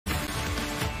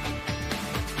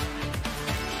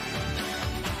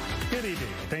Good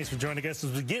evening. Thanks for joining us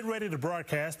as we get ready to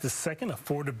broadcast the second of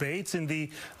 4 debates in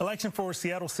the election for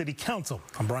Seattle City Council.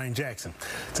 I'm Brian Jackson.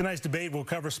 Tonight's debate will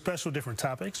cover different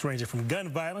topics ranging from gun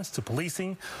violence to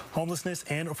policing, homelessness,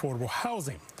 and affordable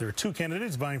housing. There are 2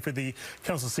 candidates vying for the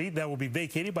council seat that will be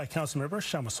vacated by Councilmember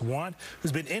Kshama Sawant,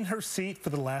 who's been in her seat for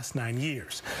the last 9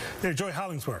 years. There's Joy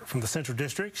Hollingsworth from the Central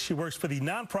District. She works for the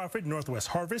nonprofit Northwest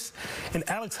Harvest, and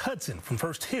Alex Hudson from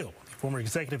First Hill, the former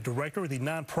executive director of the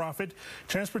nonprofit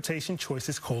Transportation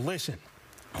Choices Coalition.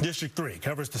 District 3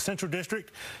 covers the Central District,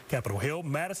 Capitol Hill,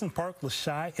 Madison Park,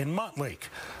 LaShaye, and Montlake.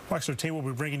 Fox 13 will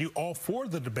be bringing you all 4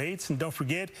 of the debates, and don't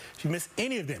forget, if you miss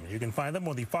any of them, you can find them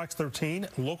on the Fox 13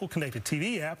 local connected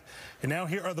TV app. And now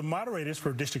here are the moderators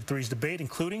for District 3's debate,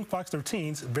 including Fox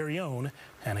 13's very own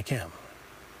Hannah Kim.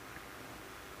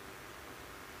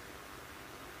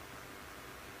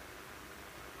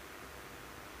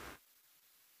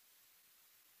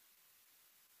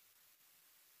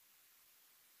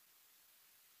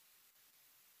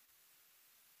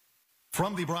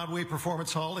 From the Broadway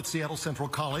Performance Hall at Seattle Central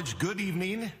College, good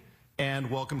evening and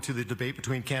welcome to the debate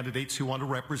between candidates who want to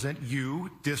represent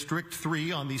you, District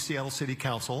 3 on the Seattle City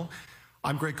Council.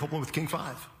 I'm Greg Copeland with King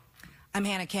 5. I'm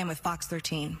Hannah Kim with Fox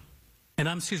 13. And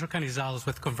I'm Cesar Canizales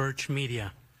with Converge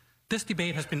Media. This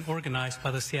debate has been organized by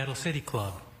the Seattle City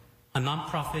Club, a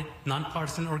nonprofit,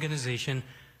 nonpartisan organization.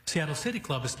 Seattle City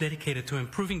Club is dedicated to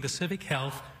improving the civic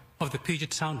health of the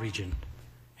Puget Sound region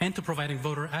and to providing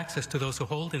voter access to those who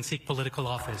hold and seek political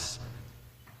office.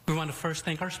 We want to first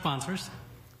thank our sponsors,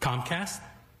 Comcast,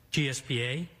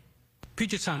 GSPA,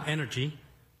 Puget Sound Energy,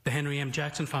 the Henry M.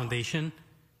 Jackson Foundation,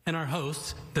 and our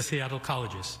hosts, the Seattle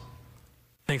Colleges.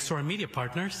 Thanks to our media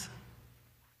partners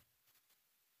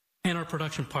and our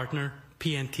production partner,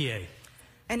 PNTA.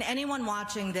 And anyone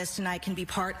watching this tonight can be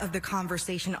part of the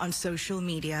conversation on social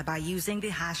media by using the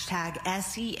hashtag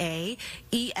SEAELEXCLX.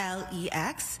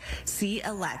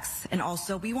 And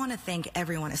also, we want to thank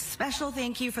everyone. A special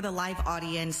thank you for the live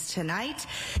audience tonight.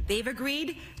 They've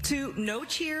agreed to no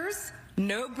cheers,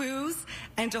 no boos,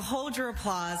 and to hold your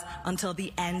applause until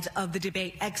the end of the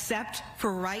debate, except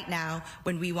for right now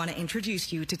when we want to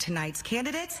introduce you to tonight's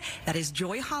candidates. That is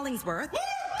Joy Hollingsworth.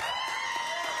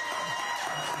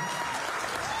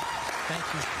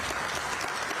 Thank you.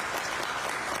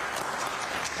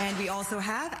 And we also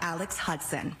have Alex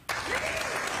Hudson.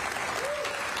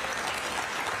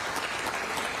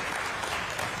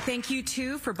 Thank you,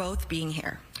 too, for both being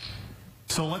here.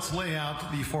 So let's lay out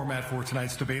the format for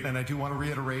tonight's debate, and I do want to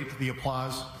reiterate the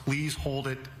applause. Please hold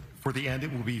it for the end.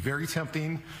 It will be very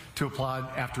tempting to applaud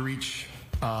after each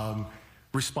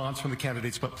response from the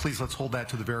candidates, but please let's hold that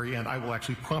to the very end. I will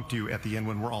actually prompt you at the end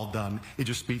when we're all done. It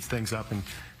just speeds things up and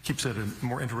keeps it a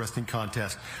more interesting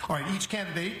contest. All right, each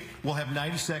candidate will have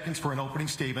 90 seconds for an opening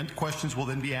statement. Questions will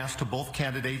then be asked to both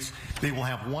candidates. They will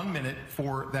have 1 minute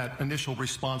for that initial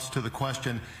response to the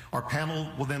question. Our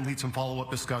panel will then lead some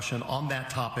follow-up discussion on that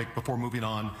topic before moving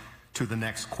on to the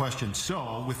next question.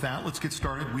 So with that, let's get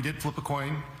started. We did flip a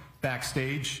coin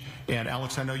backstage, and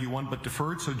Alex, I know you won but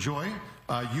deferred, so Joy,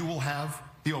 you will have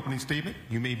the opening statement.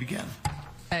 You may begin.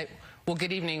 Well,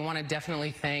 good evening. I want to definitely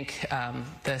thank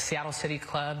the Seattle City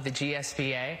Club, the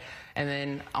GSPA, and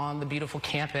then on the beautiful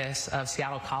campus of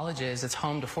Seattle Colleges. It's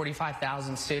home to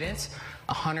 45,000 students,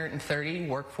 130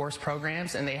 workforce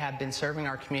programs, and they have been serving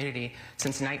our community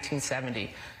since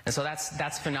 1970. And so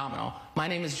that's phenomenal. My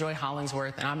name is Joy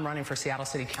Hollingsworth, and I'm running for Seattle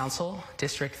City Council,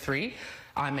 District 3.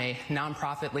 I'm a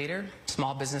nonprofit leader,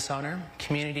 small business owner,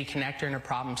 community connector, and a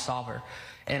problem solver.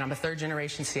 And I'm a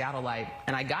third-generation Seattleite.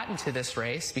 And I got into this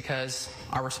race because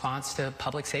our response to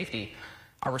public safety,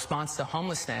 our response to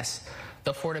homelessness,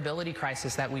 the affordability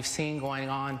crisis that we've seen going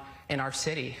on in our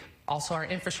city, also our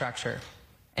infrastructure.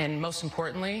 And most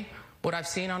importantly, what I've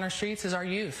seen on our streets is our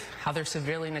youth, how they're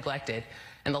severely neglected.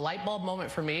 And the light bulb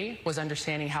moment for me was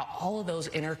understanding how all of those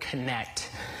interconnect.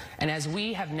 And as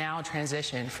we have now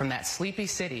transitioned from that sleepy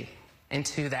city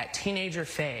into that teenager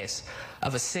phase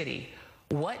of a city,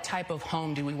 what type of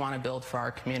home do we want to build for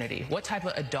our community? What type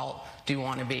of adult do we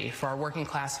want to be for our working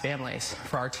class families,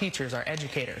 for our teachers, our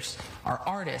educators, our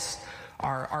artists,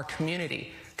 our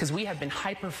community? Because we have been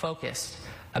hyper-focused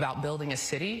about building a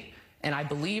city, and I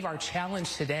believe our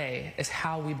challenge today is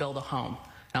how we build a home.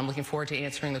 And I'm looking forward to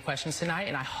answering the questions tonight,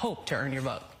 and I hope to earn your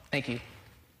vote. Thank you.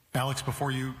 Alex,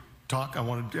 before you talk, I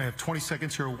have 20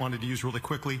 seconds here I wanted to use really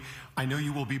quickly. I know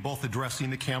you will be both addressing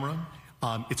the camera.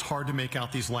 It's hard to make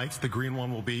out these lights. The green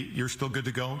one will be, you're still good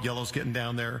to go. Yellow's getting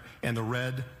down there. And the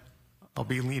red, I'll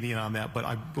be leaning on that, but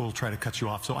I will try to cut you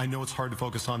off. So I know it's hard to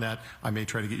focus on that. I may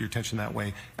try to get your attention that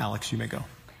way. Alex, you may go.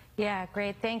 Yeah,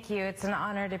 great. Thank you. It's an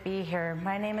honor to be here.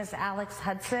 My name is Alex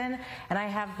Hudson, and I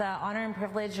have the honor and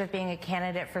privilege of being a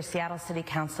candidate for Seattle City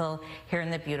Council here in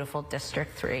the beautiful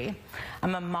District 3.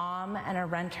 I'm a mom and a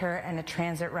renter and a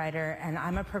transit rider, and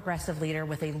I'm a progressive leader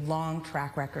with a long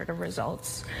track record of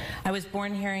results. I was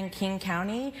born here in King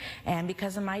County, and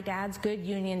because of my dad's good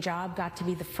union job, got to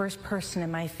be the first person in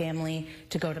my family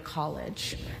to go to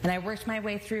college. And I worked my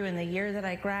way through, and the year that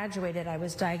I graduated, I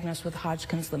was diagnosed with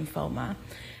Hodgkin's lymphoma.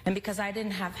 And because I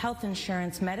didn't have health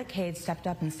insurance, Medicaid stepped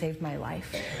up and saved my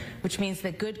life, which means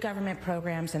that good government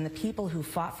programs and the people who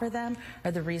fought for them are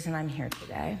the reason I'm here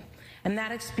today. And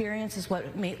that experience is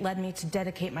what led me to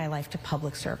dedicate my life to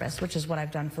public service, which is what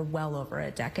I've done for well over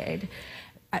a decade.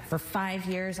 For 5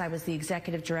 years, I was the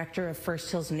executive director of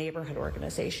First Hills Neighborhood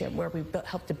Organization, where we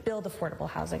helped to build affordable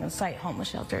housing and site homeless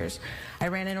shelters. I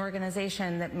ran an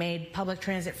organization that made public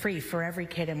transit free for every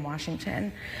kid in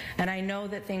Washington. And I know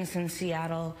that things in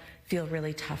Seattle feel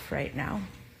really tough right now.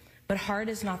 But hard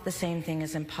is not the same thing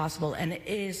as impossible, and it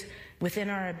is within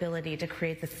our ability to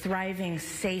create the thriving,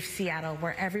 safe Seattle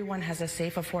where everyone has a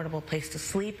safe, affordable place to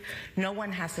sleep. No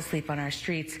one has to sleep on our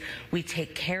streets. We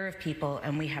take care of people,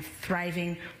 and we have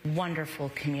thriving,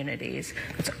 wonderful communities.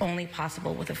 It's only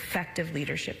possible with effective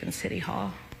leadership in City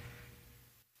Hall.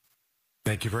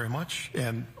 Thank you very much.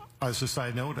 And as a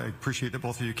side note, I appreciate that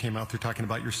both of you came out there talking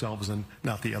about yourselves and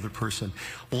not the other person.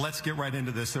 Well, let's get right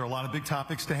into this. There are a lot of big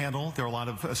topics to handle. There are a lot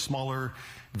of smaller,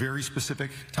 very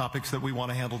specific topics that we want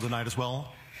to handle tonight as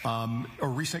well. A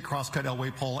recent Crosscut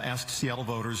Elway poll asked Seattle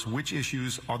voters which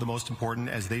issues are the most important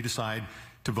as they decide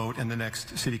to vote in the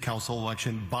next city council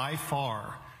election. By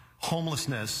far,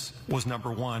 homelessness was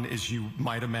 #1, as you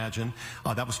might imagine.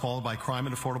 That was followed by crime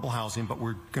and affordable housing, but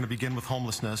we're going to begin with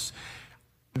homelessness.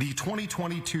 The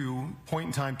 2022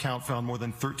 point-in-time count found more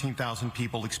than 13,000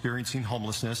 people experiencing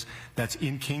homelessness. That's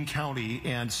in King County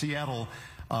and Seattle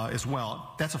as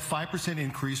well. That's a 5%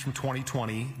 increase from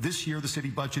 2020. This year, the city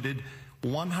budgeted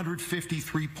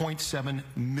 $153.7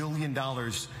 million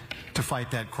to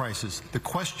fight that crisis. The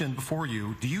question before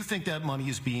you, do you think that money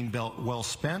is being well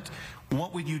spent?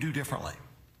 What would you do differently?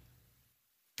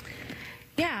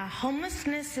 Yeah,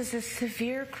 homelessness is a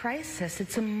severe crisis.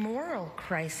 It's a moral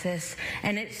crisis,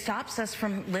 and it stops us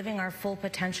from living our full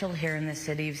potential here in the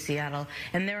city of Seattle.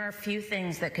 And there are few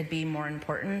things that could be more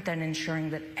important than ensuring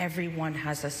that everyone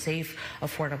has a safe,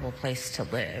 affordable place to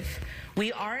live.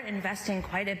 We are investing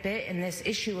quite a bit in this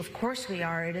issue. Of course we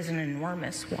are. It is an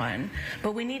enormous one.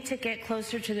 But we need to get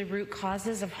closer to the root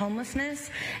causes of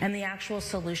homelessness and the actual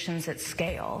solutions at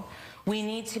scale. We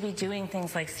need to be doing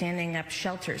things like standing up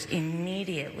shelters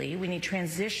immediately. We need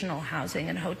transitional housing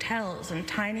and hotels and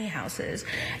tiny houses.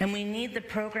 And we need the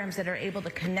programs that are able to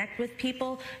connect with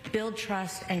people, build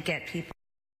trust, and get people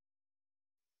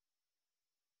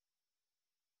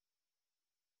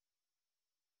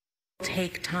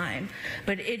take time.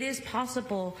 But it is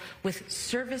possible with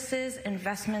services,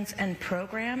 investments, and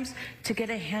programs to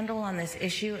get a handle on this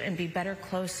issue and be better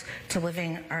close to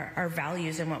living our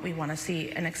values and what we want to see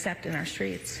and accept in our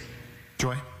streets.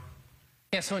 Joy?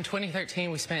 Yeah, so in 2013,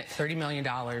 we spent $30 million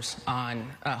on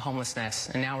homelessness,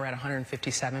 and now we're at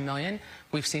 $157 million.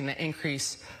 We've seen the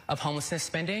increase of homelessness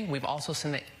spending. We've also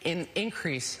seen the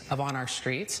increase of on our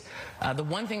streets. The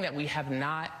one thing that we have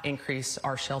not increased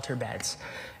are shelter beds.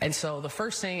 And so the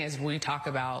first thing is we talk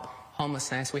about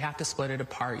homelessness, we have to split it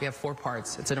apart. You have 4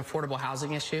 parts. It's an affordable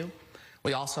housing issue.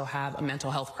 We also have a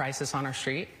mental health crisis on our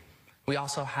street. We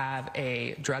also have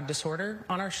a drug disorder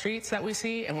on our streets that we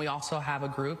see, and we also have a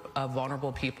group of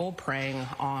vulnerable people preying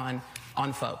on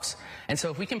folks. And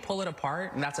so if we can pull it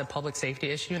apart, and that's a public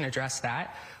safety issue, and address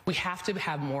that, we have to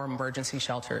have more emergency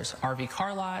shelters, RV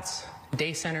car lots,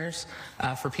 day centers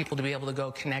for people to be able to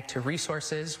go connect to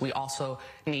resources. We also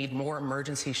need more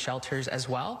emergency shelters as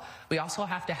well. We also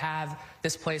have to have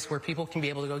this place where people can be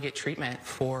able to go get treatment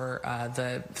for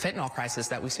the fentanyl crisis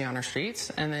that we see on our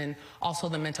streets, and then also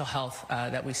the mental health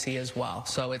that we see as well.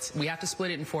 So we have to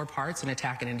split it in 4 parts and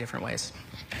attack it in different ways.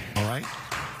 All right.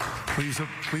 Please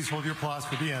hold your applause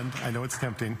for the end. I know it's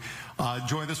tempting.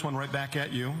 Joy, this one right back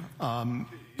at you.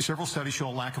 Several studies show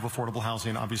a lack of affordable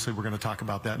housing. Obviously, we're going to talk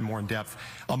about that more in depth.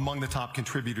 Among the top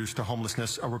contributors to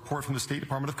homelessness, a report from the State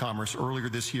Department of Commerce earlier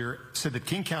this year said that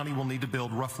King County will need to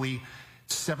build roughly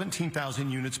 17,000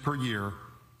 units per year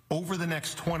over the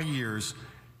next 20 years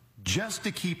just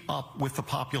to keep up with the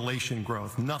population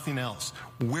growth, nothing else.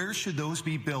 Where should those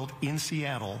be built in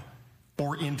Seattle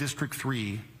or in District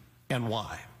 3, and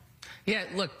why? Yeah,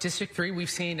 look, District 3, we've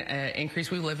seen an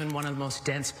increase. We live in one of the most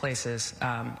dense places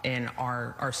in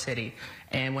our city.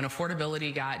 And when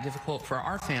affordability got difficult for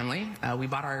our family,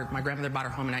 my grandmother bought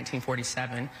our home in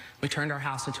 1947. We turned our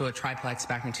house into a triplex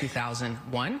back in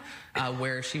 2001,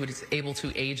 where she was able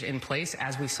to age in place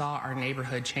as we saw our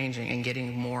neighborhood changing and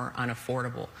getting more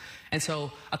unaffordable. And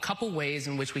so a couple ways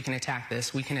in which we can attack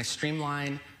this. We can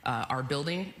streamline our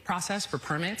building process for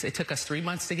permits. It took us 3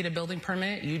 months to get a building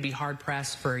permit. You'd be hard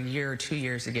pressed for a year or 2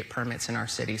 years to get permits in our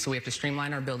city. So we have to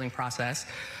streamline our building process.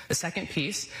 The second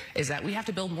piece is that we have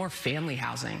to build more family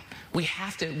housing. We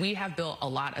have built a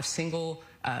lot of single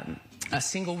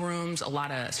rooms, a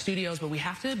lot of studios, but we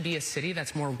have to be a city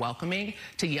that's more welcoming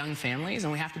to young families,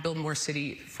 and we have to build more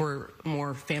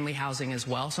more family housing as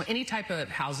well. So any type of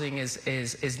housing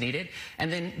is needed.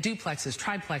 And then duplexes,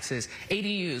 triplexes,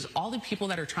 ADUs, all the people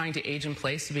that are trying to age in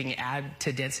place to being add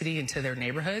to density into their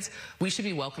neighborhoods, we should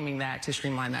be welcoming that to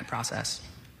streamline that process.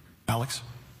 Alex?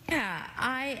 Yeah,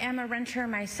 I am a renter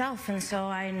myself, and so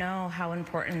I know how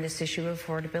important this issue of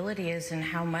affordability is and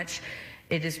how much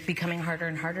it is becoming harder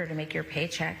and harder to make your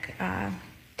paycheck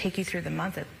take you through the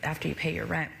month after you pay your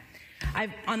rent.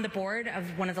 I'm on the board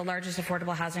of one of the largest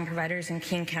affordable housing providers in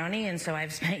King County, and so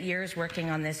I've spent years working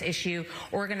on this issue,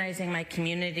 organizing my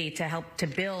community to help to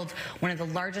build one of the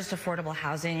largest affordable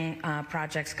housing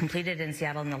projects completed in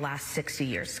Seattle in the last 60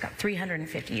 years. It's got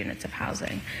 350 units of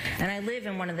housing, and I live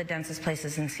in one of the densest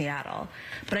places in Seattle.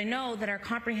 But I know that our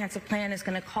comprehensive plan is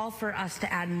going to call for us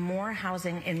to add more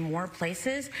housing in more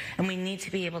places, and we need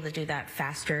to be able to do that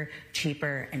faster,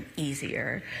 cheaper, and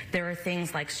easier. There are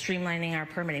things like streamlining our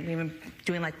permitting. We've been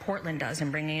doing like Portland does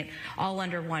and bringing it all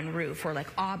under one roof, or like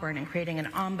Auburn and creating an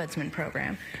ombudsman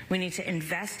program. We need to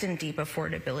invest in deep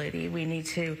affordability. We need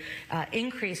to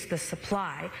increase the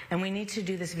supply, and we need to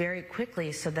do this very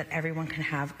quickly so that everyone can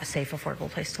have a safe,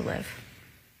 affordable place to live.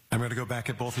 I'm going to go back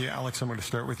at both of you. Alex, I'm going to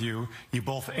start with you. You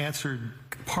both answered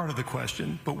part of the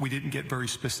question, but we didn't get very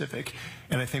specific.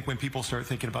 And I think when people start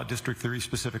thinking about District 3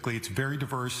 specifically, it's very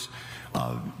diverse,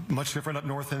 much different up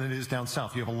north than it is down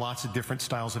south. You have lots of different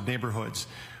styles of neighborhoods.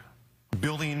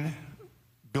 Building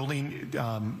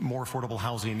more affordable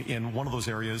housing in one of those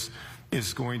areas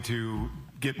is going to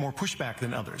get more pushback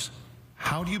than others.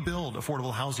 How do you build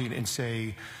affordable housing in,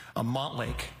 say, a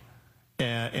Montlake?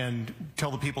 And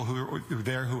tell the people who are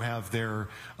there who have their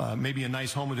maybe a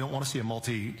nice home and don't want to see a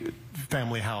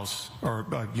multi-family house or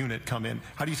unit come in.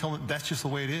 How do you tell them that's just the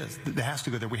way it is? It has to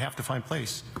go there. We have to find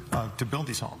place to build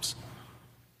these homes.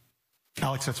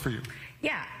 Alex, that's for you.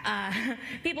 Yeah,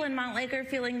 people in Montlake are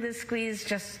feeling this squeeze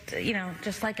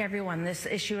just like everyone. This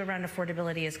issue around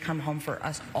affordability has come home for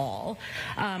us all.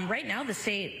 Right now, the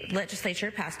state legislature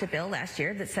passed a bill last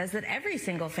year that says that every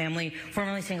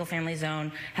formerly single-family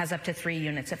zone has up to 3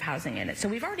 units of housing in it. So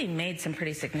we've already made some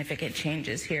pretty significant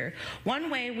changes here.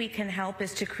 One way we can help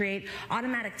is to create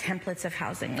automatic templates of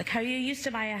housing, like how you used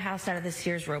to buy a house out of the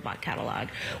Sears robot catalog.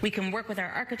 We can work with our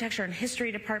architecture and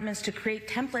history departments to create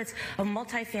templates of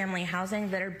multifamily housing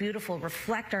that are beautiful,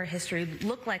 reflect our history,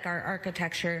 look like our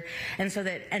architecture, and so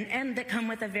that and that come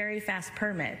with a very fast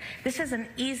permit. This is an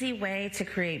easy way to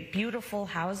create beautiful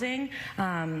housing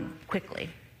quickly.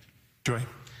 Joy?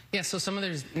 Yeah, so some of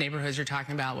those neighborhoods you're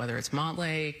talking about, whether it's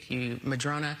Montlake,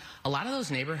 Madrona, a lot of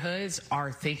those neighborhoods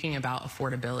are thinking about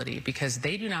affordability because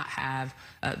they do not have,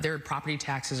 their property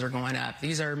taxes are going up.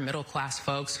 These are middle-class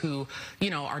folks who,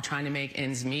 are trying to make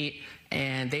ends meet,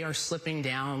 and they are slipping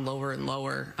down lower and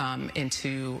lower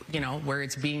into, where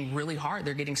it's being really hard.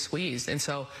 They're getting squeezed. And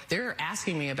so they're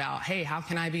asking me about, hey, how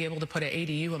can I be able to put an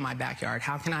ADU in my backyard?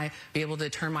 How can I be able to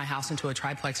turn my house into a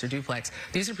triplex or duplex?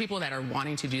 These are people that are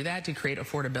wanting to do that to create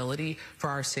affordability for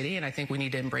our city, and I think we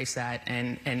need to embrace that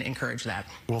and encourage that.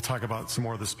 We'll talk about some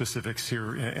more of the specifics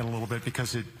here in a little bit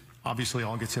because it obviously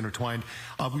all gets intertwined.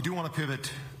 We do want to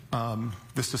pivot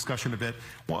this discussion a bit.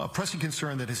 Well, a pressing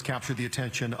concern that has captured the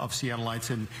attention of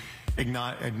Seattleites and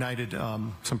ignited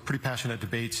some pretty passionate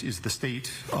debates is the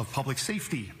state of public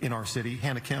safety in our city.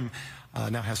 Hannah Kim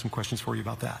now has some questions for you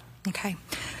about that. Okay.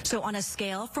 So on a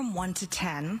scale from 1 to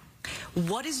 10,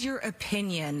 what is your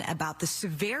opinion about the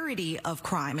severity of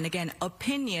crime? And again,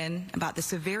 opinion about the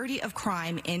severity of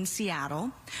crime in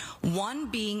Seattle, 1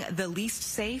 being the least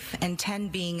safe and 10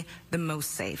 being the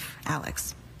most safe.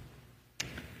 Alex?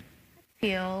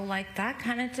 feel like that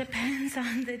kind of depends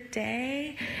on the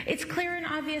day. It's clear and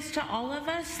obvious to all of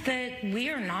us that we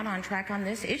are not on track on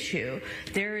this issue.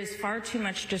 There is far too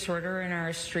much disorder in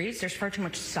our streets. There's far too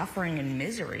much suffering and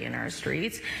misery in our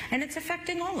streets, and it's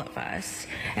affecting all of us.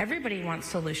 Everybody wants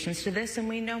solutions to this, and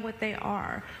we know what they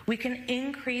are. We can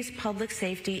increase public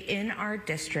safety in our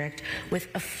district with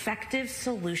effective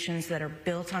solutions that are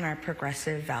built on our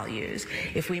progressive values.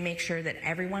 If we make sure that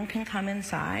everyone can come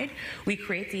inside, we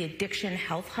create the addiction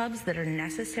health hubs that are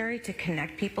necessary to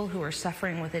connect people who are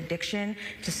suffering with addiction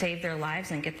to save their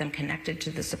lives and get them connected to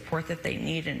the support that they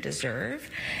need and deserve.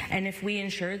 And if we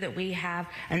ensure that we have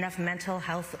enough mental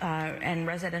health and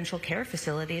residential care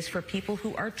facilities for people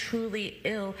who are truly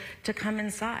ill to come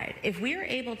inside. If we are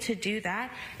able to do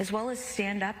that, as well as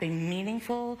stand up a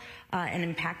meaningful and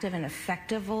impactful and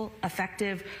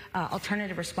effective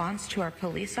alternative response to our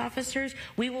police officers,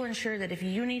 we will ensure that if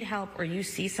you need help or you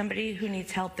see somebody who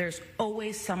needs help, there's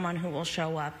always someone who will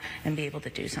show up and be able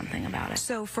to do something about it.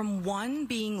 So from 1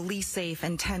 being least safe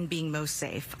and 10 being most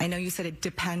safe, I know you said it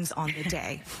depends on the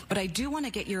day, but I do want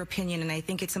to get your opinion, and I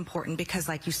think it's important because,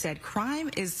 like you said,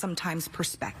 crime is sometimes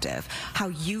perspective, how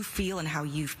you feel and how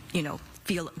you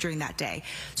feel during that day.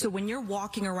 So when you're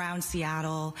walking around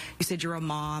Seattle, you said you're a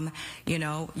mom,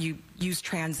 you use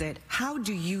transit, how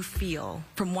do you feel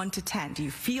from 1 to 10? Do you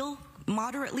feel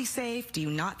moderately safe? Do you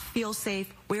not feel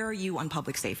safe? Where are you on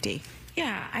public safety?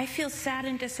 Yeah, I feel sad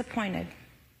and disappointed.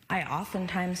 I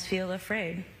oftentimes feel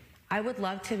afraid. I would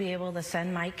love to be able to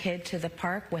send my kid to the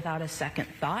park without a second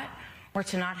thought, or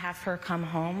to not have her come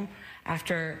home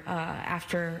after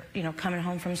coming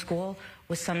home from school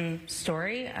with some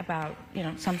story about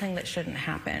something that shouldn't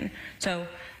happen. So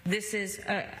this is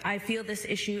I feel this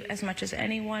issue as much as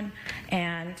anyone,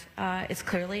 and it's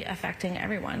clearly affecting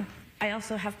everyone. I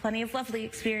also have plenty of lovely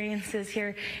experiences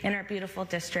here in our beautiful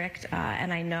district,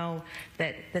 and I know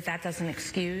that doesn't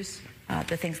excuse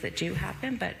the things that do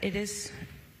happen, but it is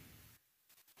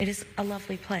a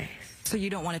lovely place. So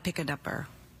you don't want to pick a number?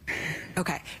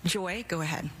 Okay. Joy, go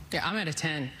ahead. Yeah, I'm at a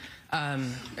 10.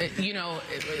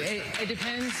 It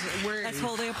depends where... Let's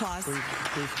hold the applause.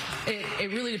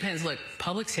 It really depends. Look,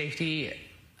 public safety,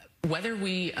 whether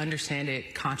we understand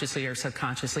it consciously or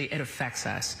subconsciously, it affects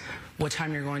us. What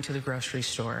time you're going to the grocery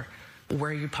store,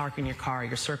 where you parking your car,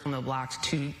 you're circling the blocks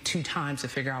two times to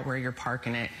figure out where you're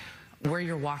parking it, where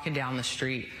you're walking down the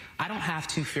street. I don't have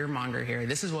to fearmonger here.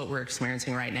 This is what we're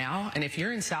experiencing right now. And if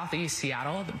you're in Southeast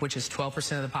Seattle, which is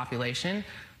 12% of the population,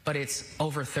 but it's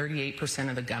over 38%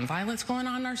 of the gun violence going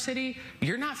on in our city,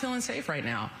 you're not feeling safe right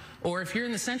now. Or if you're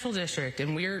in the Central District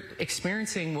and we're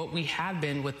experiencing what we have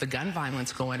been with the gun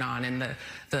violence going on and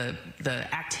the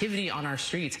activity on our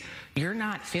streets, you're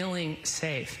not feeling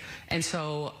safe. And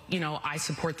so, I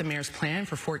support the mayor's plan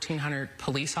for 1,400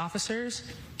 police officers.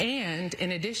 And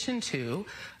in addition to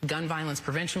gun violence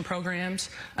prevention programs,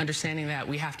 understanding that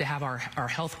we have to have our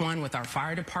health one with our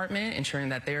fire department, ensuring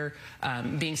that they're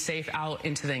being safe out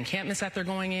into the encampments that they're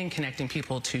going in, connecting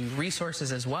people to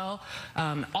resources as well.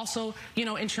 Also,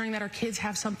 ensuring that our kids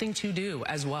have something to do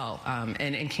as well,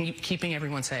 and keeping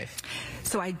everyone safe.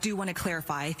 So I do want to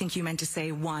clarify. I think you meant to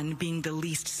say 1 being the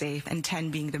least safe and 10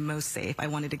 being the most safe. I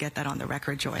wanted to get that on the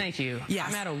record, Joy. Thank you. Yes.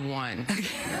 I'm at a 1.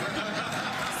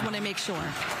 Just want to make sure.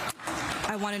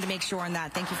 I wanted to make sure on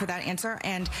that. Thank you for that answer.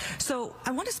 And so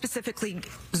I want to specifically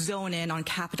zone in on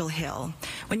Capitol Hill.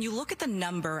 When you look at the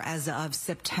number as of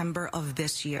September of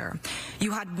this year,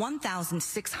 you had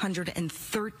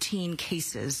 1,613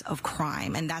 cases of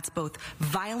crime, and that's both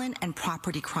violent and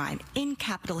property crime in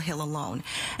Capitol Hill alone.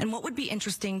 And what would be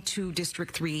interesting to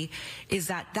District 3 is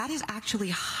that is actually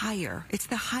higher. It's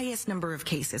the highest number of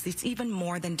cases. It's even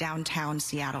more than downtown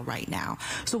Seattle right now.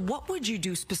 So what would you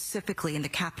do specifically in the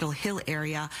Capitol Hill area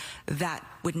that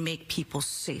would make people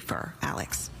safer,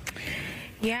 Alex?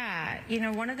 Yeah,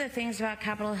 one of the things about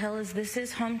Capitol Hill is this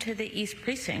is home to the East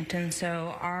Precinct, and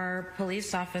so our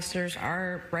police officers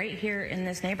are right here in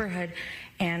this neighborhood,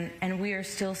 and we are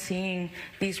still seeing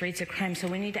these rates of crime. So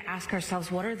we need to ask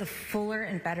ourselves, what are the fuller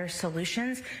and better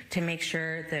solutions to make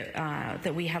sure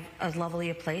that we have as lovely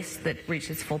a place that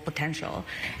reaches its full potential?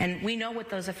 And we know what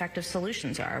those effective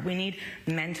solutions are. We need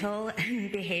mental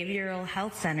and behavioral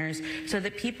health centers so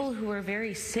that people who are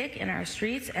very sick in our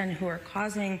streets and who are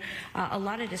causing a lot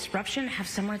lot of disruption have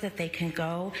somewhere that they can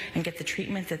go and get the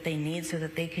treatment that they need so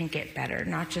that they can get better,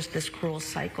 not just this cruel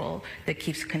cycle that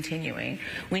keeps continuing.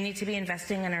 We need to be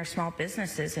investing in our small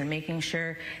businesses and making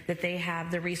sure that they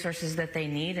have the resources that they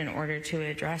need in order to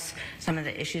address some of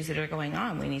the issues that are going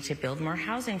on. We need to build more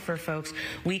housing for folks.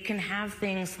 We can have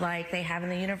things like they have in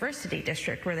the University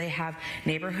District where they have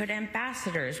neighborhood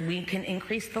ambassadors. We can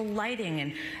increase the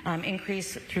lighting and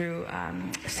increase through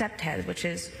SEPTED, which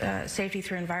is safety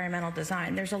through environmental design.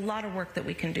 There's a lot of work that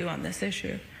we can do on this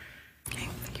issue. Okay,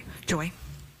 thank you. Joy?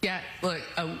 Yeah, look,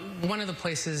 one of the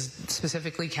places,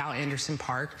 specifically Cal Anderson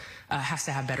Park, has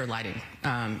to have better lighting.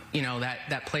 You know,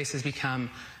 that place has become,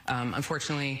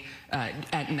 unfortunately,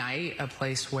 at night, a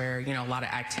place where, you know, a lot of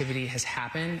activity has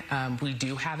happened. We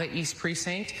do have an East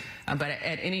Precinct, but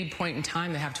at any point in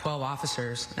time, they have 12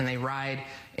 officers, and they ride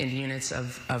in units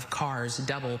of cars,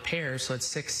 double pairs, so it's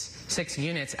six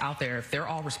units out there. If they're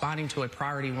all responding to a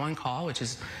priority 1 call, which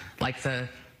is like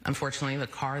unfortunately, the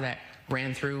car that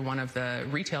ran through one of the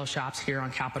retail shops here on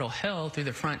Capitol Hill through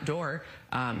the front door,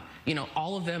 you know,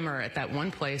 all of them are at that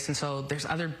one place, and so there's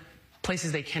other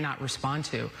places they cannot respond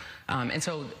to. And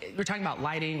so we're talking about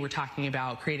lighting, we're talking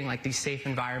about creating like these safe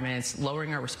environments,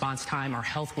 lowering our response time, our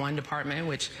Health One department,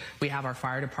 which we have our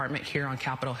fire department here on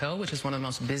Capitol Hill, which is one of the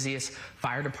most busiest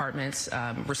fire departments,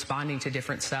 responding to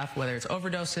different stuff, whether it's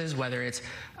overdoses, whether it's,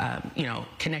 you know,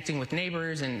 connecting with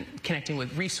neighbors and connecting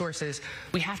with resources.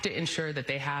 We have to ensure that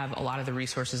they have a lot of the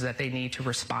resources that they need to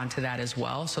respond to that as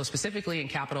well. So specifically in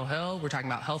Capitol Hill, we're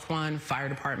talking about Health One, fire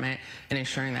department, and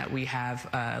ensuring that we have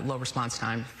low response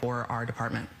time for our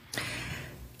department.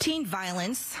 Teen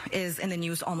violence is in the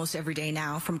news almost every day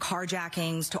now, from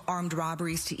carjackings to armed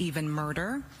robberies to even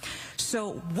murder.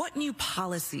 So what new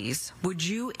policies would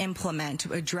you implement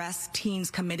to address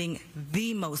teens committing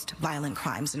the most violent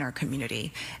crimes in our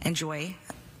community? And Joy?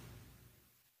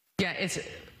 Yeah, it's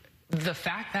the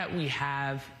fact that we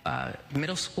have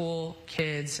middle school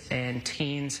kids and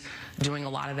teens doing a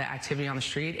lot of the activity on the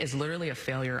street is literally a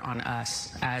failure on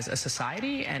us as a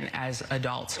society and as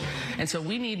adults. And so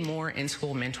we need more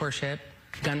in-school mentorship,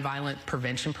 gun violence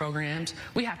prevention programs.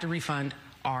 We have to refund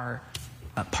our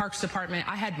Parks Department.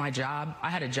 I had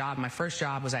a job, my first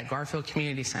job was at Garfield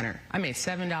Community Center. I made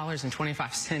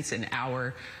 $7.25 an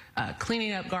hour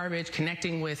cleaning up garbage,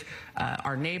 connecting with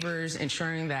our neighbors,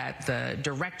 ensuring that the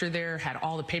director there had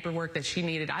all the paperwork that she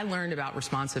needed. I learned about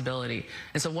responsibility.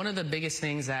 And so one of the biggest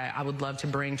things that I would love to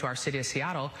bring to our city of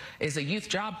Seattle is a youth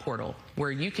job portal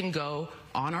where you can go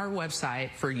on our website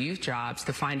for youth jobs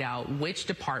to find out which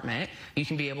department you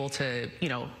can be able to, you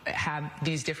know, have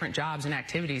these different jobs and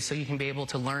activities so you can be able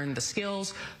to learn the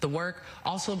skills, the work.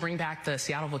 Also bring back the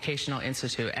Seattle Vocational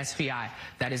Institute, SVI,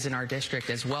 that is in our district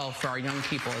as well for our young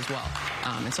people as well.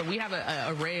 And so we have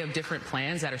an array of different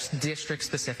plans that are district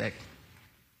specific.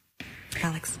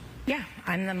 Alex? Yeah,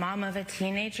 I'm the mom of a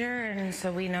teenager, and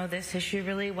so we know this issue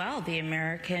really well. The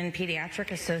American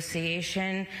Pediatric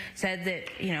Association said that,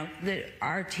 you know, that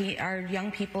our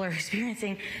young people are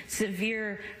experiencing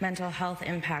severe mental health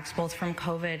impacts, both from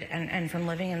COVID and from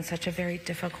living in such a very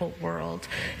difficult world.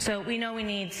 So we know we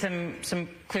need some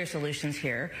clear solutions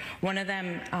here. One of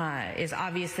them is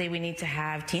obviously we need to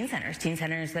have teen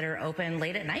centers that are open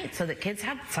late at night so that kids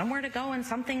have somewhere to go and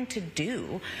something to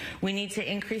do. We need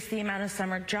to increase the amount of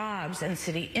summer jobs and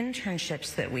city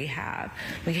internships that we have.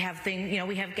 We have things, you know,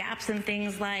 we have gaps in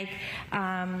things like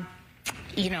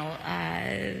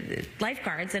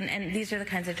lifeguards, and these are the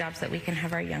kinds of jobs that we can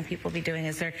have our young people be doing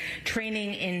as they're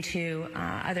training into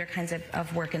other kinds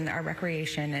of work in our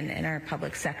recreation and in our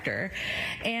public sector.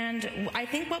 And I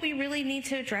think what we really need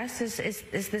to address is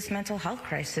this mental health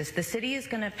crisis. The city is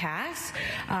going to pass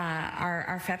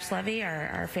our FEPS levy,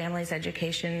 our Families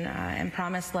Education and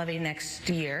Promise levy next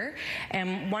year.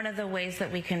 And one of the ways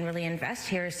that we can really invest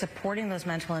here is supporting those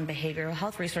mental and behavioral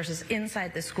health resources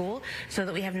inside the school so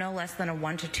that we have no less than a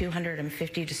 1 to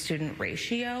 250 to student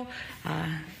ratio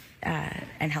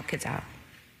and help kids out.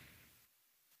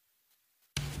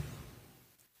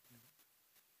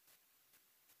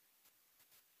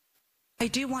 I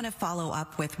do want to follow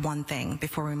up with one thing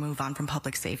before we move on from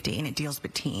public safety, and it deals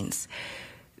with teens.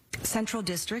 Central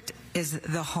District is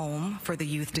the home for the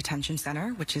Youth Detention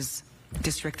Center, which is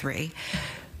District 3.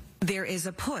 There is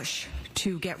a push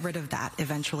to get rid of that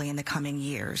eventually in the coming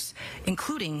years,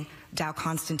 including Dow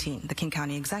Constantine, the King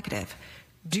County Executive.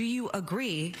 Do you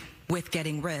agree with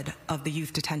getting rid of the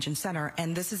Youth Detention Center?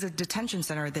 And this is a detention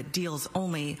center that deals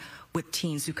only with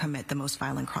teens who commit the most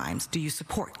violent crimes. Do you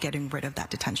support getting rid of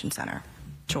that detention center?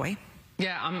 Joy?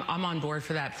 Yeah, I'm on board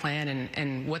for that plan,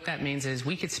 and what that means is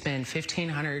we could spend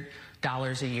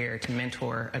 $1,500 a year to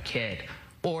mentor a kid.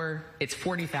 or it's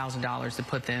 $40,000 to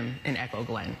put them in Echo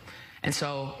Glen. And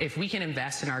so if we can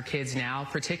invest in our kids now,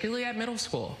 particularly at middle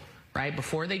school, right,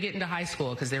 before they get into high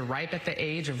school, because they're ripe at the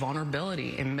age of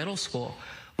vulnerability in middle school,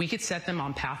 we could set them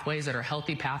on pathways that are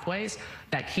healthy pathways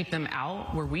that keep them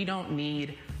out where we don't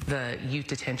need the youth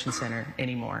detention center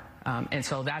anymore. And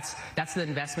so that's the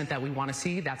investment that we want to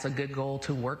see. That's a good goal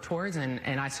to work towards,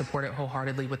 and I support it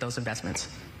wholeheartedly with those investments.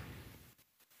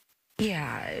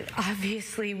 Yeah,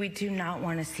 obviously we do not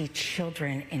want to see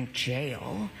children in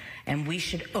jail, and we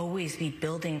should always be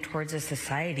building towards a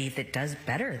society that does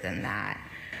better than that.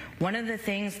 One of the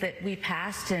things that we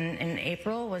passed in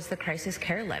April was the Crisis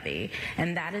Care Levy,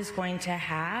 and that is going to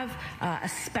have a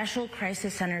special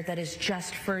crisis center that is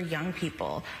just for young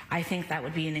people. I think that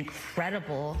would be an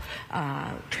incredible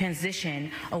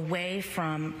transition away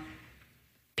from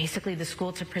basically the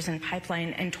school to prison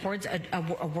pipeline and towards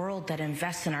a world that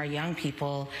invests in our young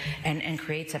people and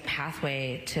creates a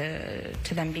pathway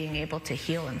to them being able to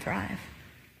heal and thrive.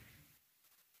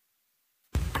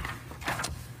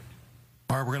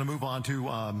 All right, we're going to move on to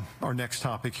our next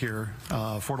topic here,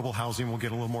 affordable housing. We'll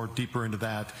get a little more deeper into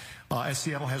that. As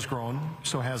Seattle has grown,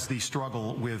 so has the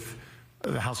struggle with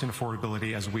housing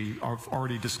affordability, as we have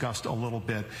already discussed a little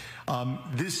bit.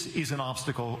 This is an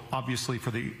obstacle, obviously,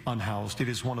 for the unhoused. It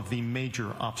is one of the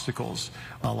major obstacles.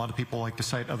 A lot of people like to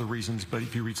cite other reasons, but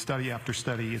if you read study after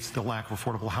study, it's the lack of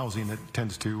affordable housing that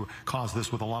tends to cause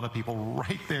this, with a lot of people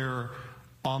right there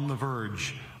on the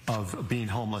verge of being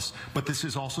homeless. But this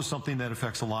is also something that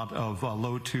affects a lot of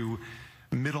low to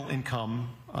middle income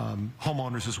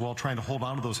homeowners as well, trying to hold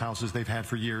on to those houses they've had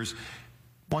for years.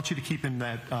 I want you to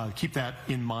keep that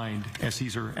in mind as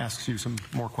Cesar asks you some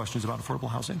more questions about affordable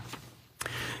housing.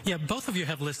 Yeah, both of you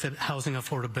have listed housing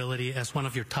affordability as one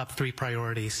of your top 3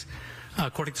 priorities.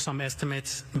 According to some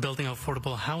estimates, building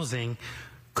affordable housing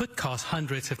could cost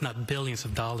hundreds, if not billions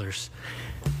of dollars.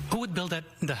 Who would build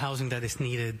the housing that is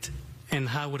needed, and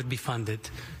how would it be funded?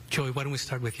 Joy, why don't we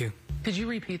start with you? Could you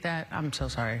repeat that? I'm so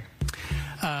sorry.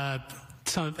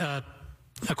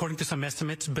 According to some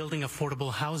estimates, building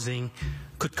affordable housing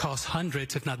could cost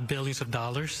hundreds, if not billions of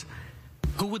dollars.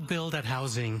 Who would build that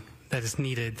housing that is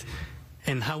needed,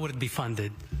 and how would it be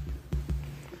funded?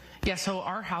 Yeah, so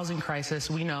our housing crisis,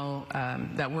 we know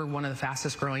that we're one of the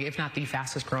fastest growing, if not the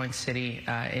fastest growing city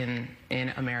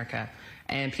in America.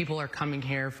 And people are coming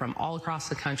here from all across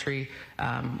the country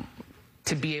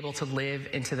to be able to live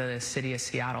into the city of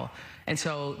Seattle. And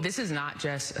so this is not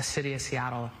just a city of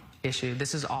Seattle issue.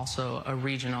 This is also a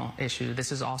regional issue.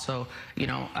 This is also,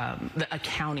 a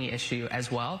county issue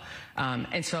as well.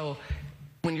 And so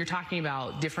when you're talking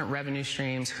about different revenue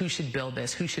streams, who should build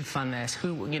this, who should fund this,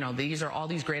 these are all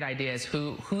these great ideas.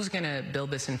 Who's going to build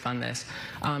this and fund this?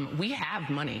 We have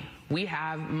money. We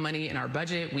have money in our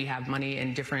budget. We have money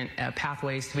in different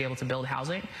pathways to be able to build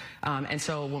housing. And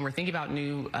so when we're thinking about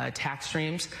new tax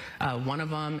streams, one of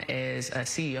them is a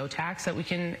CEO tax that we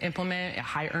can implement, a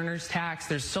high earners tax.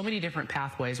 There's so many different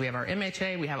pathways. We have our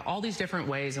MHA. We have all these different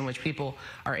ways in which people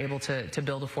are able to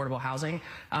build affordable housing.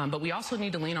 But we also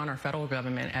need to lean on our federal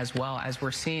government as well, as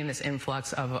we're seeing this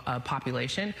influx of a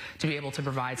population to be able to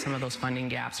provide some of those funding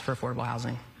gaps for affordable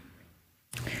housing.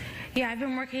 Yeah, I've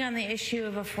been working on the issue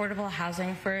of affordable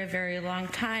housing for a very long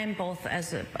time, both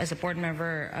as a board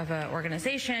member of an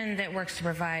organization that works to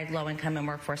provide low-income and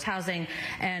workforce housing,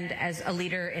 and as a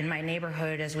leader in my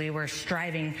neighborhood as we were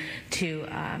striving to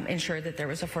ensure that there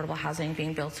was affordable housing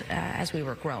being built as we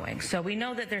were growing. So we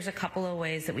know that there's a couple of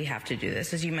ways that we have to do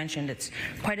this. As you mentioned, it's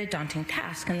quite a daunting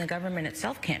task, and the government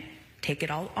itself can't take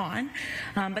it all on.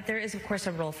 But there is, of course,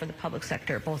 a role for the public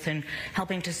sector, both in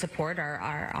helping to support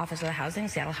our Office of the Housing,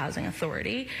 Seattle Housing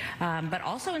Authority, but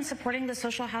also in supporting the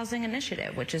Social Housing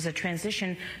Initiative, which is a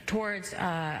transition towards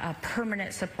a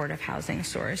permanent supportive housing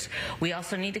source. We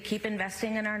also need to keep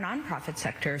investing in our nonprofit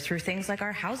sector through things like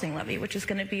our housing levy, which is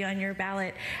going to be on your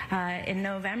ballot in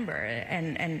November,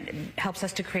 and helps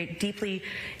us to create deeply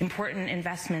important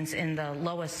investments in the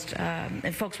lowest,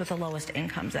 in folks with the lowest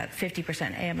incomes, at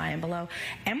 50% AMI and below.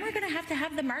 And we're going to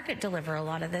have the market deliver a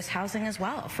lot of this housing as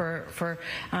well for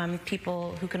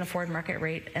people who can afford market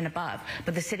rate and above.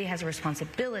 But the city has a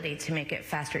responsibility to make it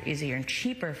faster, easier, and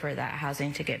cheaper for that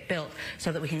housing to get built,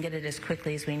 so that we can get it as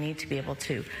quickly as we need to be able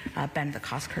to bend the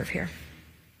cost curve here.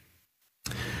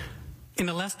 In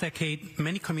the last decade,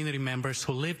 many community members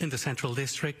who lived in the Central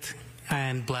District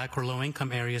and Black or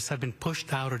low-income areas have been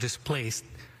pushed out or displaced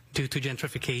due to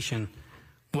gentrification.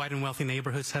 White and wealthy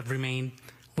neighborhoods have remained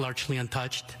largely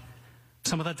untouched.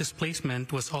 Some of that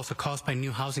displacement was also caused by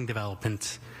new housing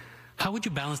developments. How would you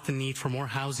balance the need for more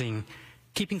housing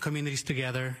keeping communities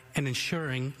together, and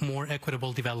ensuring more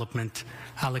equitable development.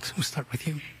 Alex, we'll start with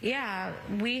you. Yeah,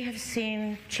 we have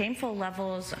seen shameful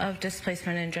levels of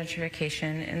displacement and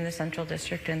gentrification in the Central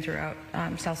District and throughout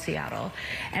South Seattle.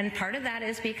 And part of that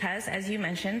is because, as you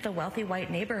mentioned, the wealthy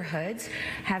white neighborhoods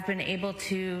have been able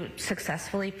to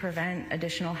successfully prevent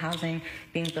additional housing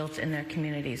being built in their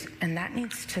communities. And that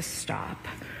needs to stop.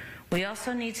 We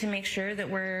also need to make sure that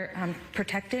we're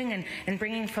protecting and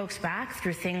bringing folks back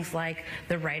through things like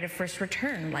the right of first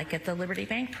return, like at the Liberty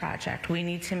Bank project. We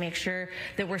need to make sure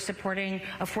that we're supporting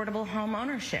affordable home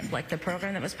ownership, like the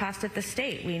program that was passed at the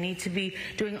state. We need to be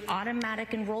doing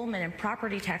automatic enrollment and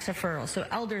property tax deferral so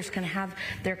elders can have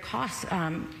their costs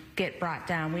get brought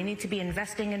down. We need to be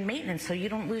investing in maintenance so you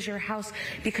don't lose your house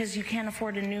because you can't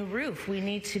afford a new roof. We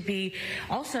need to be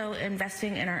also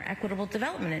investing in our equitable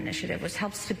development initiative, which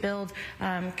helps to build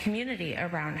community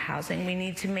around housing. We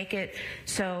need to make it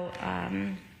so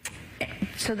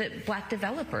that Black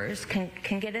developers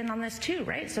can get in on this too,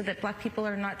 right? So that Black people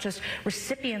are not just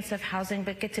recipients of housing,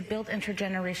 but get to build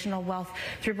intergenerational wealth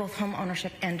through both home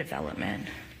ownership and development.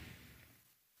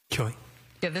 Joy.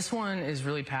 Yeah, this one is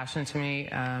really passionate to me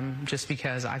just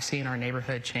because I've seen our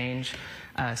neighborhood change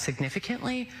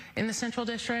significantly in the Central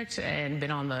District and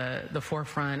been on the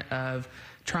forefront of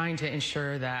trying to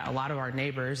ensure that a lot of our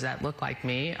neighbors that look like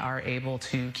me are able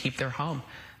to keep their home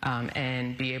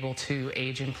and be able to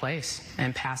age in place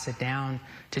and pass it down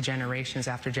to generations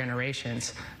after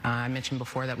generations. I mentioned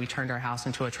before that we turned our house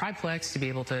into a triplex to be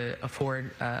able to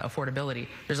afford affordability.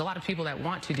 There's a lot of people that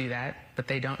want to do that, but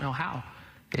they don't know how.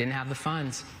 They didn't have the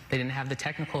funds. They didn't have the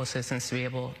technical assistance to be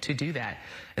able to do that.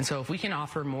 And so if we can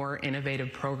offer more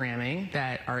innovative programming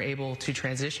that are able to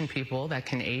transition people that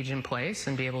can age in place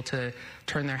and be able to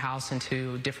turn their house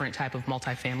into different type of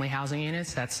multifamily housing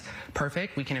units, that's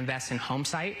perfect. We can invest in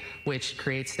HomeSite, which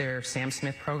creates their Sam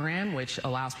Smith program, which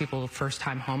allows people,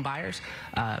 first-time home buyers.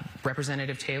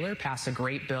 Representative Taylor passed a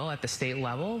great bill at the state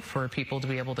level for people to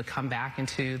be able to come back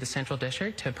into the Central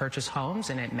District to purchase homes,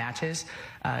 and it matches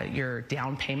your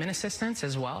down payment assistance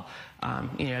as well.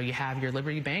 You know, you have your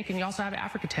Liberty Bank, and you also have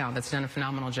Africatown that's done a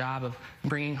phenomenal job of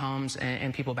bringing homes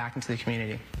and people back into the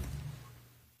community.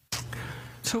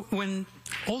 So when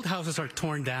old houses are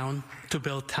torn down to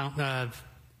build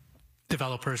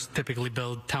developers typically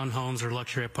build townhomes or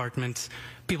luxury apartments,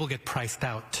 people get priced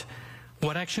out.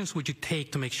 What actions would you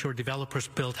take to make sure developers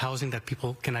build housing that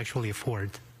people can actually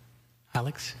afford?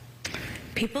 Alex?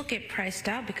 People get priced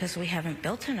out because we haven't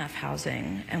built enough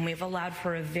housing, and we've allowed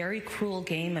for a very cruel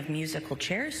game of musical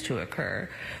chairs to occur,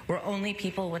 where only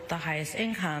people with the highest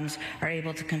incomes are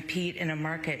able to compete in a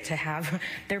market to have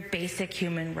their basic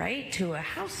human right to a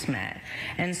house met.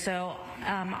 And so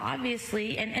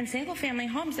obviously, and single-family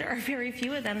homes, there are very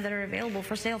few of them that are available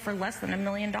for sale for less than $1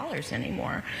 million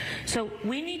anymore. So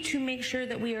we need to make sure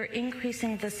that we are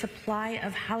increasing the supply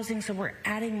of housing so we're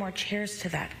adding more chairs to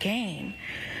that game.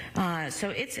 So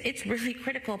it's really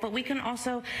critical, but we can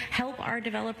also help our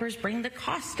developers bring the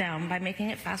costs down by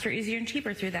making it faster, easier, and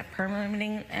cheaper through that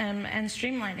permitting and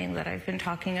streamlining that I've been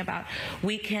talking about.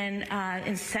 We can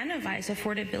incentivize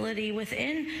affordability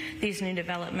within these new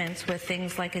developments with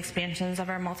things like expansions of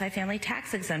our multifamily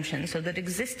tax exemption so that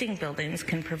existing buildings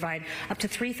can provide up to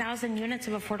 3,000 units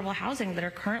of affordable housing that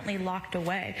are currently locked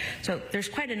away. So there's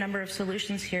quite a number of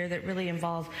solutions here that really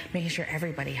involve making sure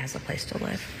everybody has a place to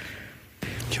live.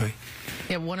 Joy.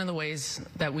 Yeah, one of the ways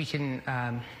that we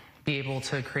can be able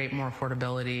to create more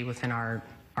affordability within our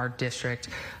district,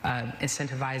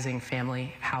 incentivizing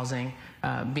family housing,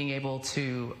 being able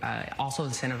to also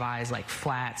incentivize like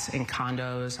flats and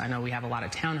condos. I know we have a lot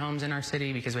of townhomes in our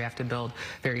city because we have to build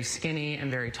very skinny and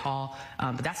very tall,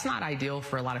 but that's not ideal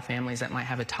for a lot of families that might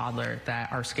have a toddler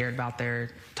that are scared about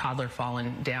their toddler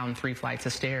falling down 3 flights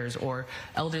of stairs, or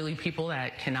elderly people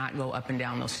that cannot go up and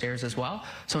down those stairs as well.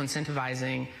 So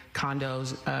incentivizing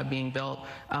condos being built.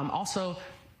 Also,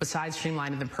 besides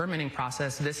streamlining the permitting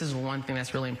process, this is one thing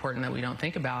that's really important that we don't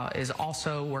think about, is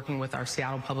also working with our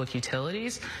Seattle Public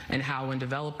Utilities and how when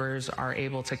developers are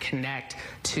able to connect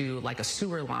to like a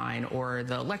sewer line or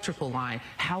the electrical line,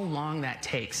 how long that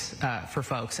takes for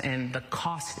folks and the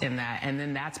cost in that. And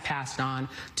then that's passed on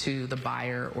to the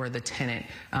buyer or the tenant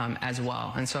as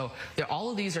well. And so all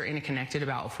of these are interconnected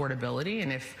about affordability.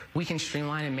 And if we can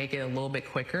streamline and make it a little bit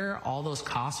quicker, all those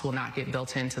costs will not get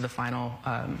built into the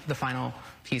final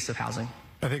piece of housing.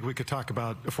 I think we could talk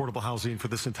about affordable housing for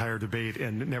this entire debate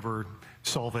and never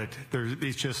solve it.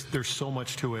 There's so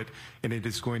much to it, and it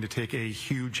is going to take a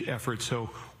huge effort. So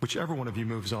whichever one of you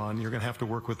moves on, you're going to have to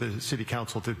work with the city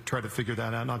council to try to figure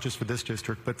that out, not just for this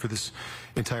district, but for this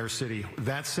entire city.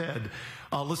 That said,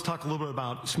 let's talk a little bit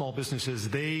about small businesses.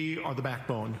 They are the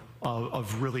backbone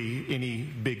of really any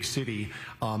big city.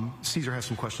 Cesar has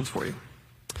some questions for you.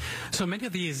 So many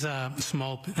of these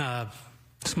small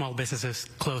businesses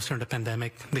closed during the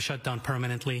pandemic. They shut down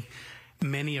permanently.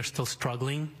 Many are still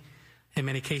struggling, in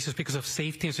many cases because of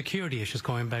safety and security issues,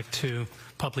 going back to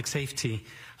public safety.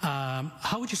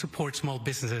 How would you support small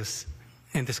businesses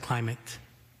in this climate?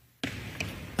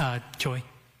 Joy?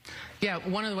 Yeah,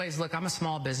 one of the ways, look, I'm a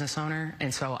small business owner,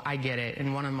 and so I get it,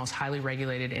 in one of the most highly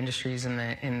regulated industries in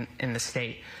the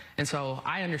state. And so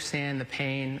I understand the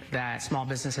pain that small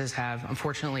businesses have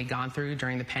unfortunately gone through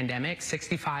during the pandemic.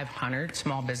 6,500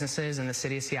 small businesses in the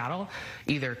city of Seattle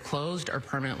either closed or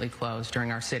permanently closed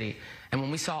during our city. And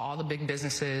when we saw all the big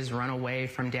businesses run away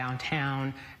from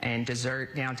downtown and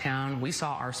desert downtown, we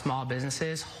saw our small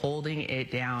businesses holding it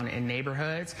down in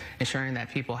neighborhoods, ensuring that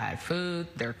people had food,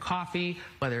 their coffee,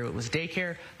 whether it was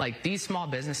daycare. Like, these small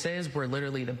businesses were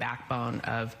literally the backbone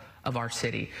of our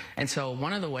city. And so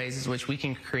one of the ways in which we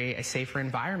can create a safer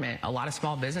environment, a lot of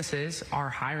small businesses are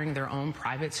hiring their own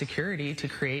private security to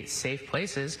create safe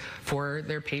places for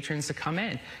their patrons to come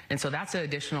in. And so that's an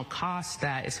additional cost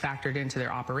that is factored into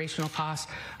their operational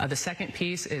costs. The second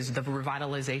piece is the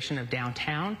revitalization of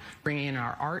downtown, bringing in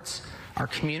our arts, our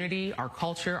community, our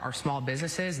culture, our small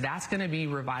businesses. That's going to be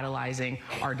revitalizing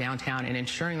our downtown and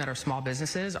ensuring that our small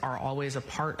businesses are always a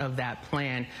part of that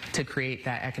plan to create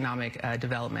that economic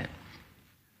development.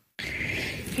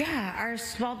 Yeah, our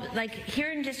small, like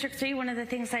here in District 3, one of the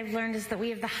things I've learned is that we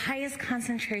have the highest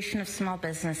concentration of small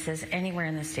businesses anywhere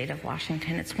in the state of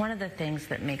Washington. It's one of the things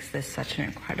that makes this such an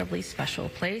incredibly special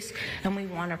place, and we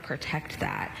want to protect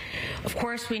that. Of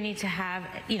course, we need to have,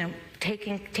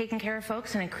 taking care of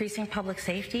folks and increasing public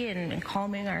safety and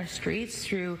calming our streets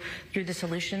through the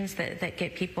solutions that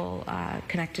get people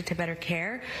connected to better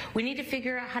care. We need to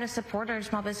figure out how to support our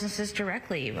small businesses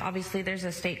directly. Obviously, there's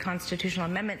a state constitutional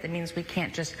amendment that means we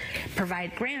can't just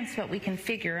provide grants, but we can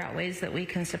figure out ways that we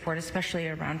can support, especially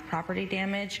around property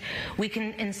damage. We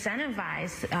can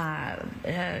incentivize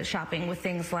shopping with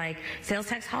things like sales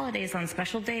tax holidays on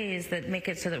special days that make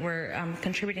it so that we're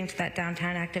contributing to that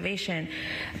downtown activation.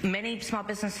 Many small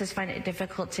businesses find it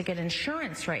difficult to get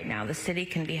insurance right now. The city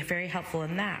can be very helpful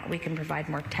in that. We can provide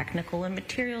more technical and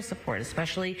material support,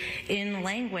 especially in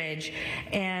language.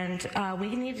 And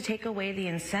we need to take away the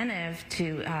incentive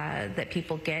that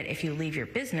people get if you leave your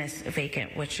business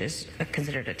vacant, which is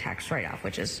considered a tax write-off,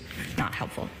 which is not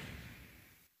helpful.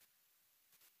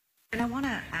 And I want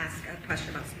to ask a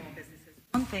question about small businesses.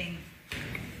 One thing,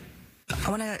 I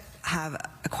want to have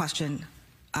a question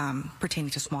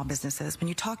pertaining to small businesses. When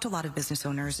you talk to a lot of business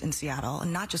owners in Seattle,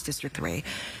 and not just District 3,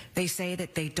 they say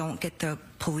that they don't get the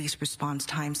police response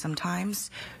time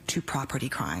sometimes to property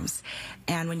crimes.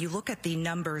 And when you look at the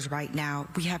numbers right now,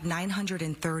 we have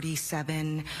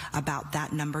 937, about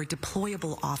that number,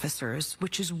 deployable officers,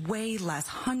 which is way less,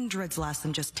 hundreds less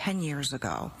than just 10 years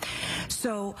ago.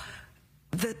 So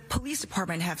the police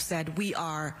department have said, we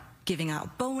are giving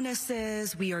out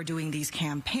bonuses, we are doing these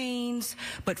campaigns,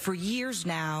 but for years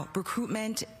now,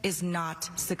 recruitment is not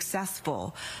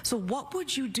successful. So what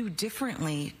would you do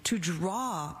differently to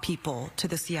draw people to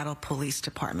the Seattle Police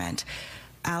Department?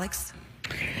 Alex?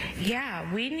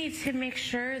 Yeah, we need to make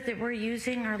sure that we're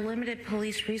using our limited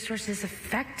police resources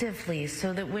effectively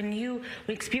so that when you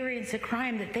experience a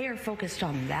crime that they are focused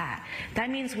on that. That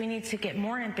means we need to get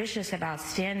more ambitious about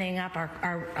standing up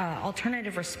our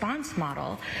alternative response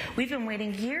model. We've been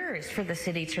waiting years for the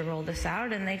city to roll this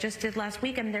out, and they just did last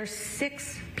week, and there's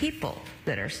 6 people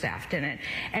that are staffed in it.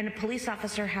 And a police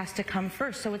officer has to come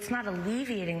first, so it's not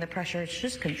alleviating the pressure, it's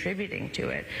just contributing to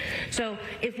it. So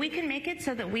if we can make it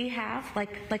so that we have,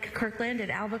 like Kirkland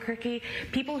and Albuquerque,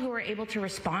 people who are able to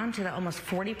respond to the almost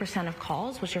 40% of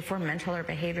calls, which are for mental or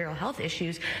behavioral health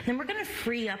issues, then we're going to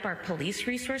free up our police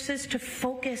resources to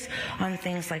focus on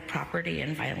things like property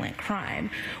and violent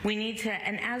crime. We need to,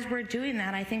 and as we're doing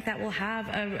that, I think that will have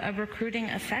a recruiting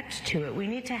effect to it. We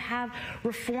need to have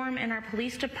reform in our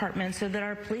police department so that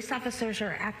our police officers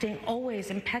are acting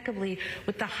always impeccably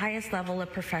with the highest level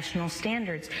of professional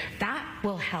standards. That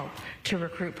will help to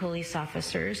recruit police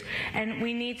officers. And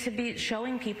we need to be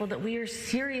showing people that we are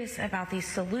serious about these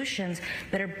solutions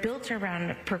that are built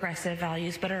around progressive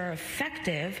values but are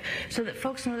effective so that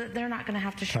folks know that they're not going to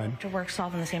have to show up to work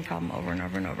solving the same problem over and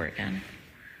over and over again.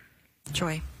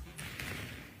 Joy.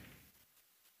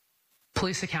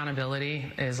 police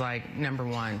accountability is like number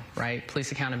one, right?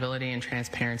 Police accountability and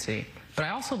transparency. But I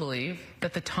also believe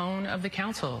that the tone of the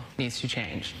council needs to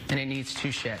change and it needs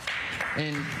to shift.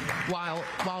 And while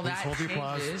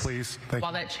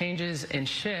that changes and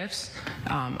shifts,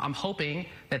 I'm hoping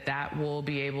that that will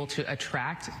be able to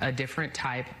attract a different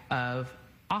type of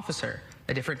officer,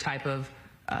 a different type of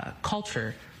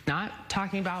culture. Not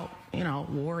talking about, you know,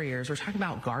 warriors. We're talking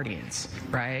about guardians,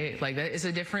 right? Like that is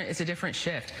it's a different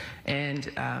shift.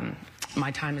 And my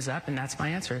time is up, and that's my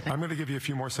answer. I'm going to give you a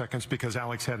few more seconds because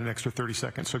Alex had an extra 30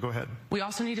 seconds, so go ahead. We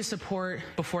also need to support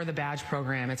Before the Badge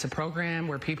program. It's a program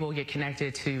where people get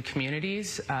connected to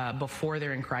communities before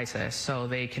they're in crisis. So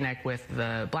they connect with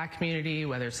the Black community,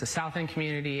 whether it's the South End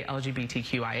community,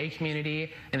 LGBTQIA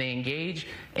community, and they engage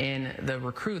in the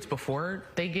recruits before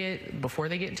they get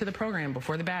into the program,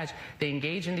 before the badge. They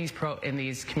engage in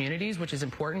these communities, which is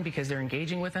important because they're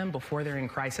engaging with them before they're in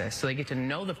crisis. So they get to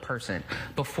know the person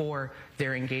before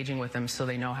they're engaging with them, so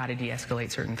they know how to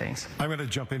de-escalate certain things. I'm going to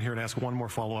jump in here and ask one more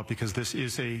follow-up because this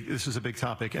is a big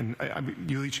topic, and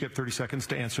you each get 30 seconds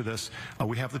to answer this.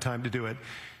 We have the time to do it.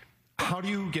 How do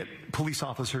you get police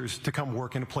officers to come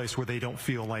work in a place where they don't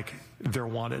feel like they're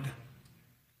wanted?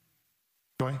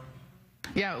 Joy?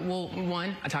 Yeah, well,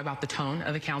 one, I talk about the tone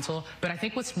of the council, but I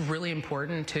think what's really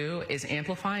important, too, is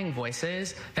amplifying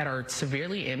voices that are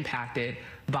severely impacted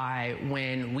by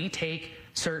when we take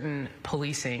certain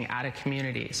policing out of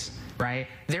communities, right?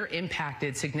 They're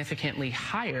impacted significantly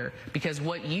higher because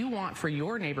what you want for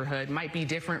your neighborhood might be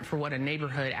different for what a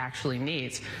neighborhood actually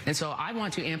needs. And so I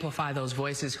want to amplify those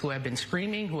voices who have been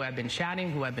screaming, who have been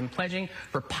shouting, who have been pledging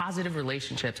for positive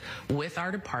relationships with our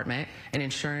department and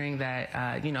ensuring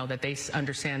that, you know, that they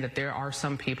understand that there are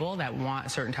some people that want a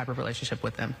certain type of relationship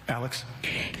with them. Alex?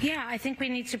 Yeah, I think we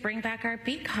need to bring back our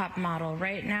beat cop model.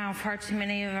 Right now, far too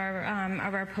many of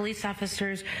our police officers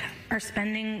are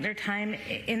spending their time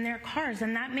in their cars,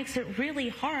 and that makes it really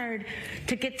hard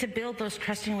to get to build those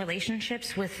trusting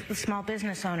relationships with small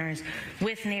business owners,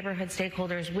 with neighborhood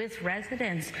stakeholders, with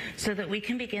residents, so that we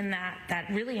can begin that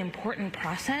really important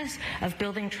process of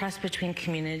building trust between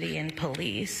community and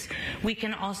police. We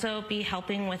can also be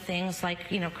helping with things like,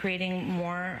 you know, creating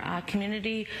more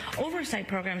community oversight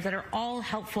programs that are all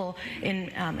helpful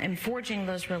in forging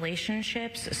those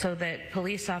relationships so that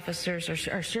police officers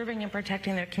are serving and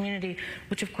protecting their community,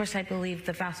 which of course I believe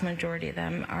the vast majority of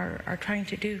them are trying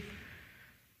to do.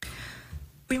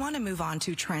 We want to move on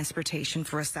to transportation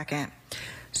for a second.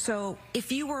 So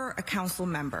if you were a council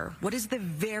member, what is the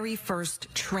very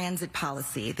first transit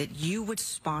policy that you would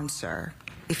sponsor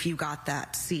if you got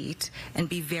that seat? And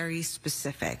be very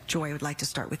specific. Joy, I would like to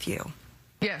start with you.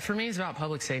 Yeah, for me, it's about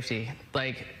public safety.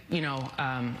 Like, you know,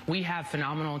 we have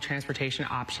phenomenal transportation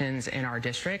options in our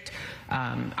district.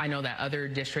 I know that other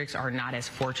districts are not as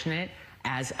fortunate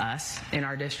as us in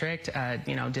our district,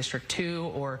 you know, District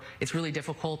 2, or it's really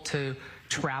difficult to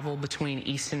travel between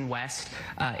east and west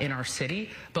in our city.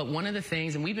 But one of the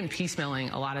things, and we've been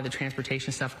piecemealing a lot of the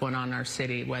transportation stuff going on in our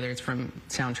city, whether it's from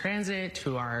Sound Transit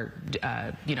to our,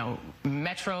 you know,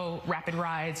 Metro rapid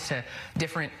rides to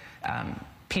different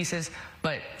pieces.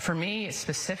 But for me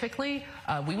specifically,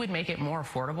 we would make it more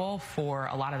affordable for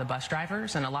a lot of the bus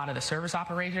drivers and a lot of the service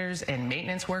operators and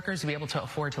maintenance workers to be able to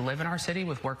afford to live in our city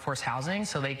with workforce housing,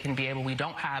 so they can be able, we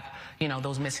don't have, you know,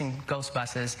 those missing ghost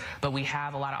buses, but we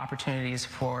have a lot of opportunities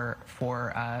for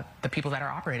the people that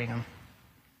are operating them.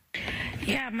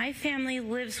 Yeah, my family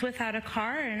lives without a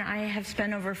car, and I have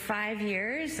spent over 5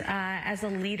 years as a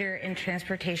leader in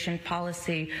transportation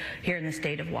policy here in the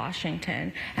state of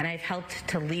Washington, and I've helped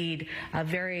to lead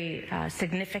very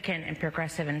significant and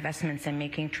progressive investments in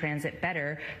making transit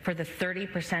better for the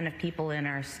 30% of people in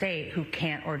our state who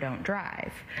can't or don't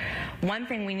drive. One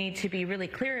thing we need to be really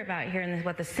clear about here, and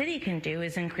what the city can do,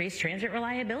 is increase transit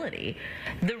reliability.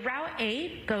 The Route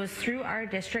 8 goes through our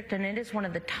district, and it is one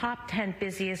of the top 10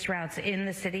 busiest routes in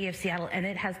the city of Seattle, and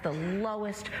it has the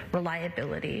lowest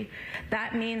reliability.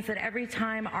 That means that every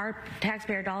time our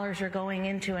taxpayer dollars are going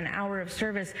into an hour of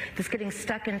service that's getting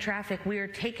stuck in traffic, we are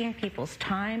taking people's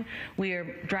time, we are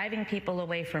driving people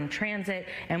away from transit,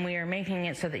 and we are making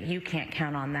it so that you can't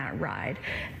count on that ride.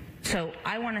 So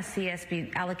I want to see us be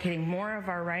allocating more of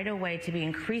our right-of-way to be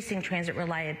increasing transit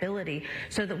reliability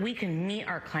so that we can meet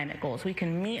our climate goals, we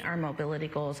can meet our mobility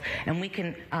goals, and we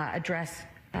can address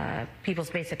people's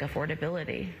basic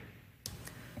affordability.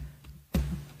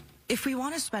 If we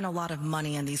want to spend a lot of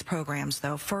money on these programs,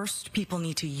 though, first people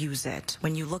need to use it.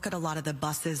 When you look at a lot of the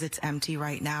buses, it's empty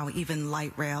right now. Even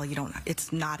light rail,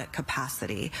 it's not at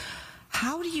capacity.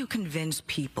 How do you convince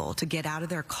people to get out of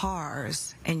their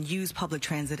cars and use public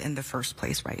transit in the first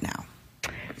place right now?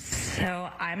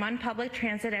 So I'm on public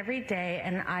transit every day,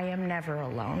 and I am never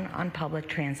alone on public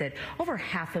transit. Over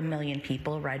 500,000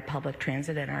 people ride public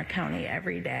transit in our county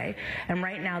every day. And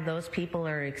right now, those people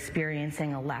are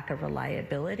experiencing a lack of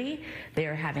reliability. They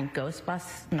are having ghost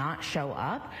bus not show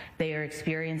up. They are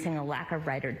experiencing a lack of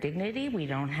rider dignity. We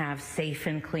don't have safe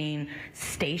and clean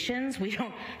stations. We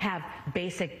don't have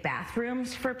basic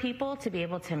bathrooms for people to be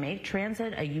able to make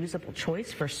transit a usable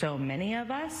choice for so many of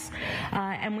us.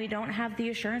 And we don't have the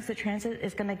assurance that transit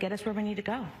is going to get us where we need to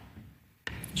go.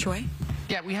 Troy?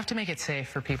 Yeah, we have to make it safe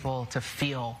for people to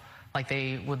feel like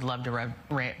they would love to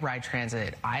ride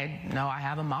transit. I know I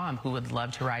have a mom who would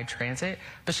love to ride transit,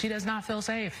 but she does not feel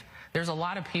safe. There's a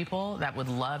lot of people that would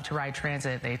love to ride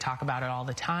transit. They talk about it all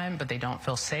the time, but they don't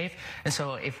feel safe. And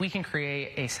so if we can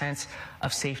create a sense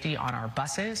of safety on our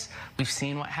buses, we've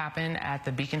seen what happened at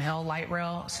the Beacon Hill Light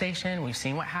Rail Station. We've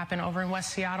seen what happened over in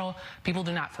West Seattle. People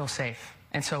do not feel safe.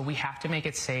 And so we have to make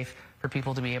it safe for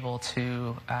people to be able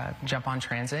to jump on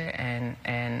transit,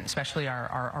 and especially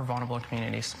our vulnerable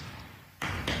communities.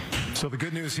 So the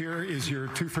good news here is you're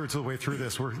 2/3 of the way through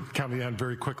this. We're counting down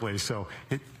very quickly, so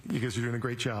you guys are doing a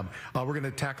great job. We're going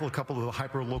to tackle a couple of the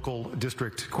hyper-local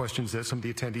district questions that some of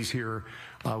the attendees here,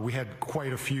 we had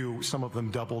quite a few, some of them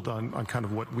doubled on kind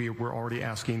of what we were already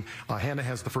asking. Hannah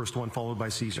has the first one, followed by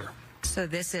Caesar. So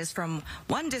this is from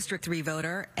one District 3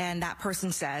 voter, and that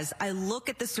person says, I look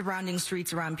at the surrounding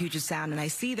streets around Puget Sound and I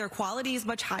see their quality is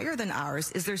much higher than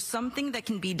ours. Is there something that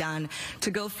can be done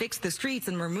to go fix the streets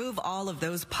and remove all of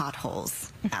those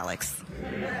potholes? Alex.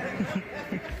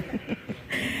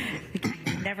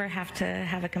 Never have to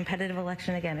have a competitive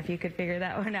election again if you could figure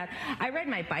that one out. I ride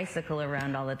my bicycle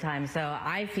around all the time, so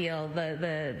I feel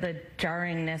the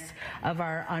jarringness of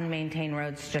our unmaintained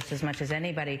roads just as much as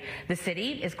anybody. The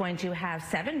city is going to have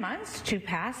 7 months to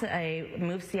pass a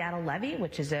Move Seattle levy,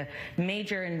 which is a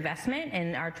major investment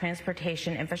in our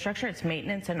transportation infrastructure. It's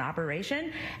maintenance and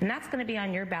operation, and that's going to be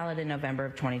on your ballot in November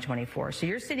of 2024. So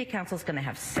your city council is going to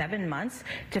have 7 months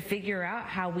to figure out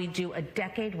how we do a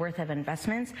decade worth of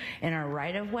investments in our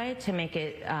right-of-way to make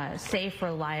it safe,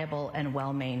 reliable, and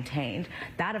well-maintained.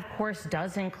 That, of course,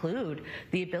 does include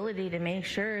the ability to make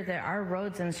sure that our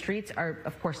roads and streets are,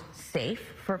 of course,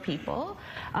 safe for people,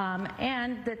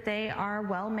 and that they are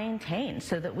well-maintained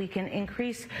so that we can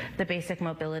increase the basic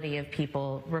mobility of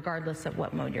people regardless of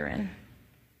what mode you're in.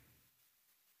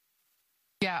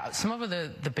 Yeah, some of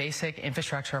the basic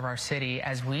infrastructure of our city,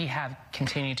 as we have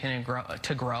continued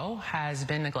to grow, has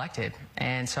been neglected.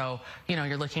 And so, you know,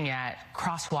 you're looking at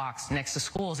crosswalks next to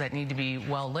schools that need to be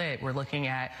well lit. We're looking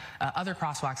at other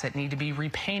crosswalks that need to be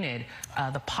repainted,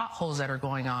 the potholes that are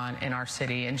going on in our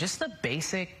city, and just the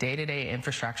basic day-to-day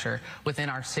infrastructure within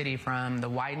our city, from the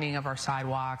widening of our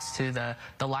sidewalks to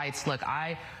the lights. Look,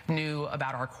 I knew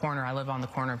about our corner. I live on the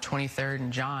corner of 23rd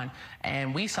and John,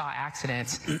 and we saw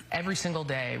accidents every single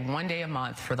day, 1 day a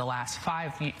month for the last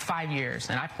five years.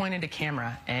 And I pointed a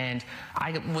camera, and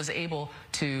I was able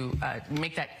to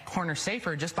make that corner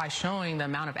safer just by showing the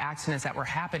amount of accidents that were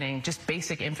happening, just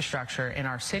basic infrastructure in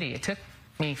our city. It took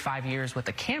me 5 years with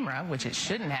a camera, which it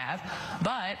shouldn't have.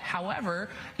 But however,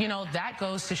 you know, that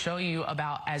goes to show you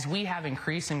about, as we have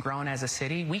increased and grown as a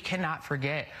city, we cannot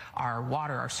forget our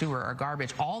water, our sewer, our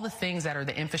garbage, all the things that are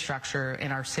the infrastructure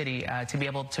in our city to be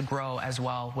able to grow as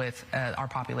well with our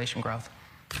population growth.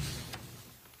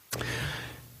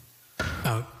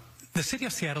 The city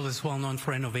of Seattle is well known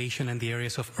for innovation in the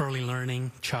areas of early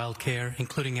learning, child care,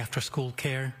 including after-school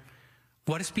care.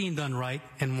 What is being done right,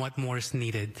 and what more is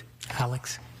needed?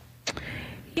 Alex?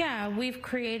 Yeah, we've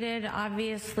created,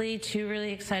 obviously, 2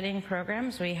 really exciting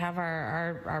programs. We have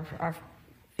our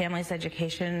Families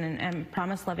Education and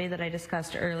Promise Levy that I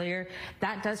discussed earlier.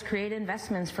 That does create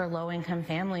investments for low-income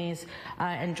families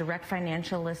and direct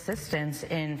financial assistance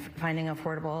in finding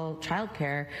affordable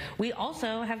childcare. We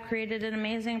also have created an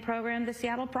amazing program, the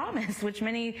Seattle Promise, which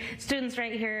many students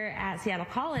right here at Seattle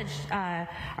College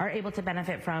are able to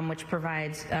benefit from, which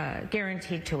provides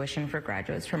guaranteed tuition for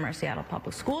graduates from our Seattle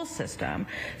public school system.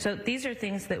 So these are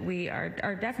things that we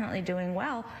are definitely doing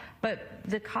well, but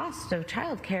the cost of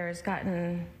childcare has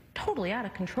gotten totally out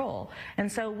of control.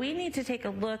 And so we need to take a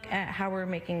look at how we're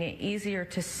making it easier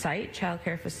to site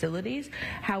childcare facilities,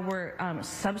 how we're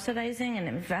subsidizing and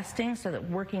investing so that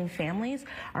working families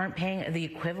aren't paying the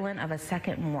equivalent of a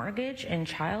second mortgage in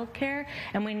childcare.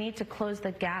 And we need to close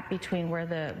the gap between where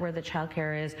the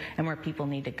childcare is and where people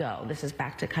need to go. This is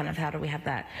back to kind of how do we have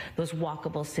those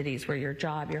walkable cities where your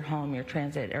job, your home, your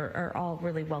transit are all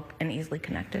really well and easily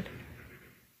connected.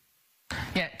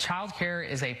 Yeah, childcare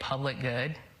is a public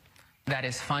good that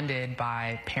is funded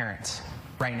by parents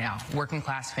right now, working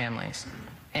class families.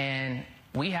 And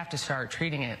we have to start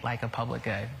treating it like a public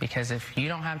good, because if you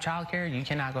don't have childcare, you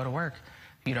cannot go to work.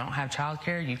 If you don't have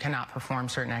childcare, you cannot perform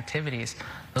certain activities.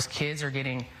 Those kids are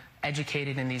getting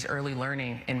educated in these early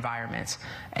learning environments.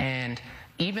 And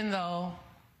even though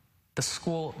the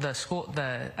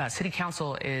city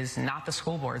council is not the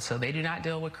school board, so they do not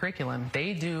deal with curriculum.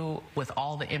 They do with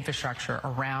all the infrastructure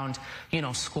around,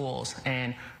 schools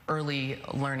and early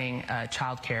learning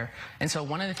childcare. And so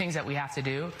one of the things that we have to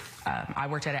do, I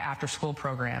worked at an after-school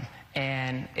program,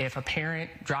 and if a parent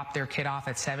dropped their kid off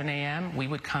at 7 a.m., we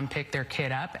would come pick their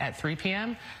kid up at 3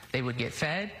 p.m. They would get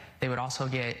fed. They would also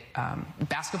get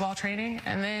basketball training,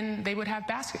 and then they would have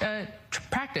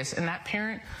practice, and that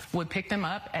parent would pick them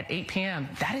up at 8 p.m.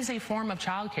 That is a form of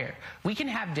childcare. We can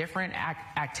have different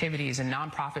activities and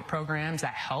nonprofit programs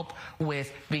that help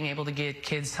with being able to get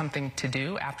kids something to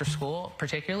do after school,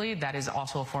 particularly. That is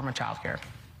also a form of childcare.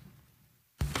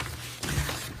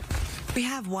 We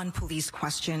have one police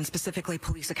question, specifically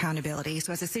police accountability.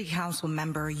 So as a city council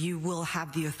member, you will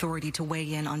have the authority to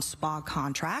weigh in on SPA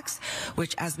contracts,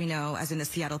 which, as we know, as in the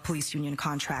Seattle Police Union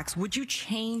contracts. Would you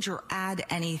change or add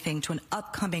anything to an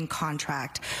upcoming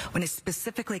contract when it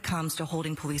specifically comes to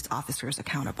holding police officers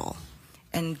accountable?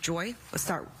 And Joy, let's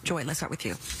start with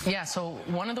you. Yeah, so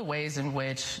one of the ways in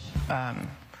which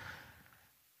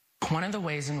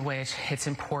it's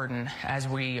important as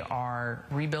we are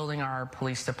rebuilding our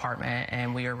police department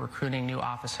and we are recruiting new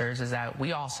officers is that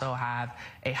we also have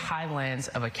a high lens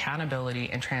of accountability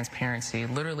and transparency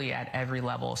literally at every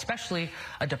level, especially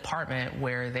a department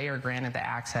where they are granted the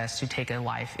access to take a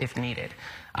life if needed.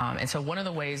 And so one of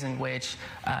the ways in which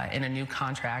in a new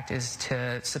contract is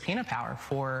to subpoena power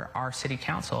for our city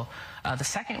council. The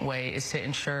second way is to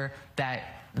ensure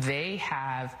that they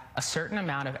have a certain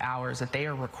amount of hours that they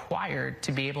are required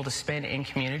to be able to spend in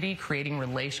community, creating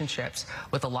relationships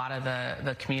with a lot of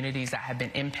the communities that have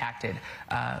been impacted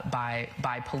by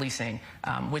policing,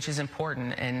 which is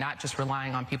important, and not just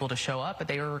relying on people to show up, but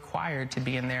they are required to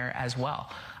be in there as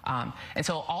well. And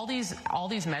so all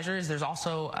these measures, there's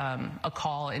also a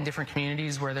call in different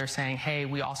communities where they're saying, hey,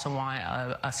 we also want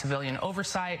a civilian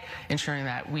oversight, ensuring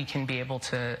that we can be able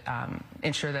to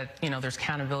ensure that there's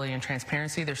accountability and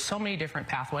transparency. There's so many different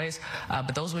pathways,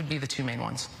 but those would be the two main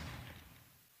ones.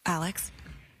 Alex?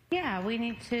 Yeah, we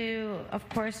need to, of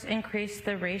course, increase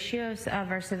the ratios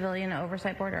of our Civilian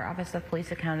Oversight Board. Our Office of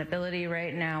Police Accountability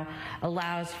right now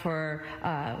allows for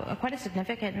quite a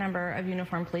significant number of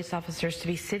uniformed police officers to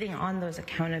be sitting on those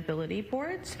accountability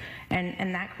boards,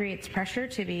 and that creates pressure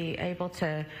to be able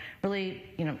to really,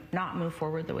 not move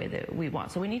forward the way that we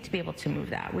want. So we need to be able to move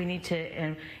that. We need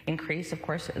to increase, of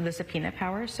course, the subpoena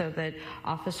power so that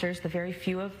officers, the very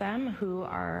few of them who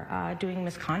are doing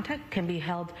misconduct, can be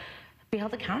held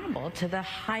accountable to the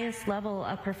highest level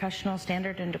of professional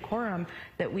standard and decorum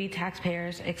that we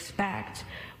taxpayers expect.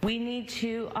 We need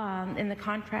to, in the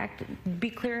contract, be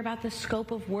clear about the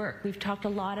scope of work. We've talked a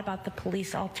lot about the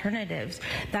police alternatives.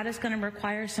 That is going to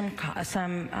require some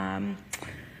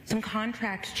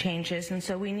contract changes, and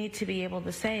so we need to be able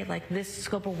to say, like, this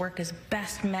scope of work is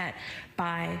best met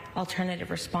by alternative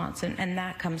response, and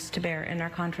that comes to bear in our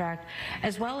contract,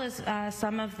 as well as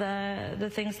some of the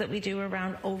things that we do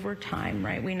around overtime,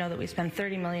 right? We know that we spend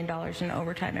 $30 million in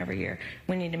overtime every year.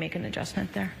 We need to make an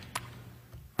adjustment there.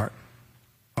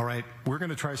 All right, we're going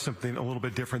to try something a little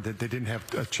bit different that they didn't have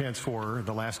a chance for in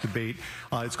the last debate.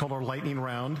 It's called our lightning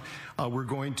round. We're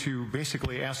going to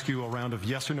basically ask you a round of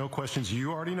yes or no questions.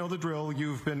 You already know the drill.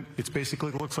 It's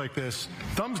basically looks like this.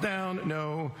 Thumbs down,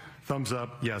 no. Thumbs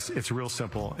up, yes. It's real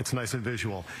simple. It's nice and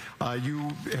visual. You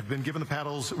have been given the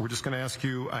paddles. We're just going to ask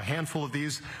you a handful of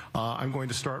these. I'm going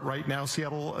to start right now.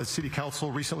 Seattle City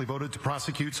Council recently voted to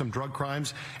prosecute some drug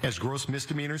crimes as gross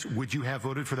misdemeanors. Would you have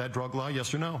voted for that drug law,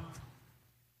 yes or no?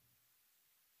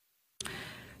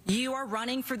 You are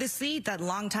running for the seat that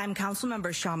longtime council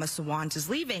member Kshama Sawant is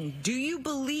leaving. Do you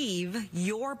believe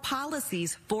your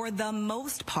policies, for the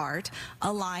most part,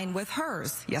 align with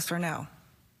hers? Yes or no?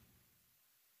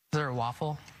 Is there a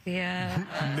waffle? Yeah.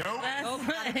 Nope.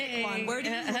 One. Where do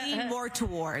you lean more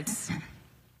towards?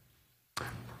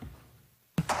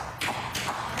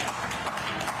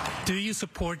 Do you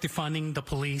support defunding the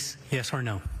police? Yes or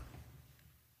no?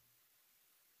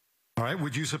 All right,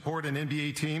 would you support an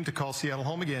NBA team to call Seattle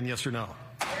home again, yes or no?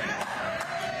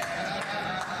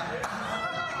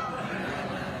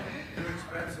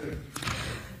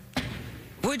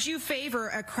 Would you favor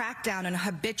a crackdown on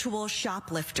habitual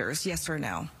shoplifters, yes or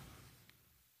no?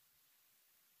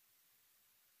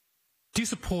 Do you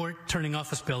support turning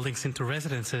office buildings into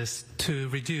residences to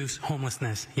reduce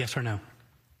homelessness, yes or no?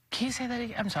 Can you say that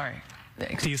again? I'm sorry.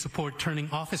 Do you support turning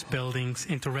office buildings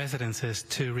into residences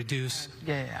to reduce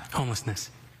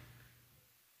homelessness?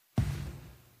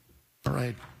 All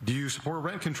right. Do you support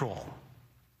rent control?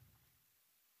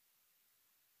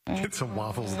 Get some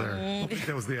waffles there. I think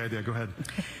that was the idea. Go ahead.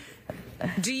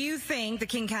 Do you think the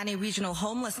King County Regional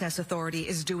Homelessness Authority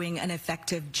is doing an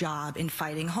effective job in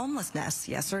fighting homelessness?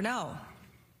 Yes or no?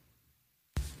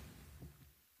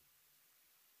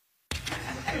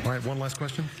 All right, one last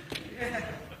question.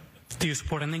 Do you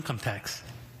support an income tax?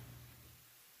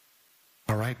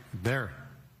 All right, there.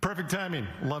 Perfect timing.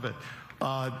 Love it.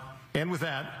 And with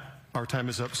that, our time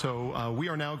is up. So we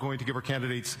are now going to give our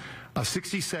candidates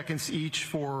 60 seconds each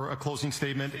for a closing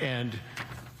statement. And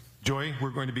Joy, we're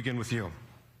going to begin with you.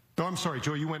 Oh, I'm sorry,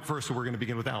 Joy, you went first, so we're going to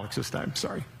begin with Alex this time.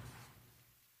 Sorry.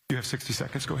 You have 60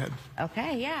 seconds. Go ahead.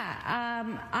 Okay, yeah.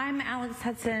 I'm Alex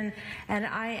Hudson, and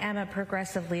I am a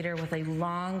progressive leader with a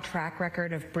long track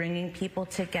record of bringing people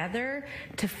together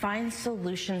to find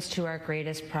solutions to our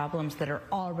greatest problems that are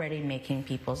already making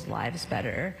people's lives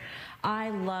better.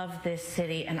 I love this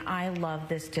city and I love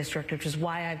this district, which is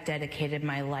why I've dedicated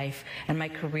my life and my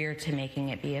career to making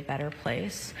it be a better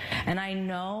place. And I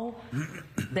know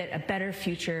that a better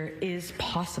future is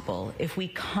possible if we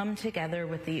come together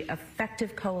with the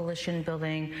effective coalition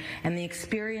building and the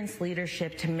experienced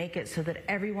leadership to make it so that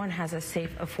everyone has a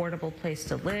safe, affordable place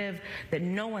to live, that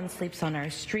no one sleeps on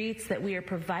our streets, that we are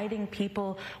providing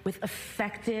people with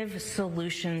effective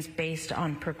solutions based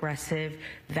on progressive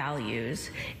values.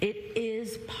 It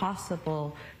is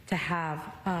possible to have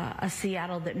a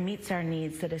Seattle that meets our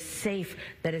needs, that is safe,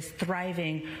 that is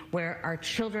thriving, where our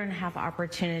children have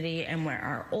opportunity and where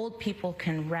our old people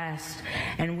can rest,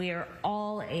 and we are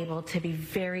all able to be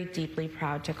very deeply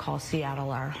proud to call Seattle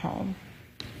our home.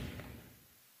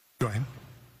 Go ahead.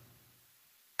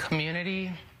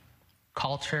 Community,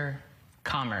 culture,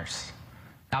 commerce.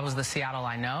 That was the Seattle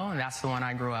I know, and that's the one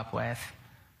I grew up with.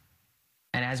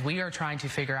 And as we are trying to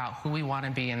figure out who we want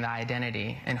to be in the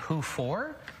identity and who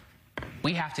for,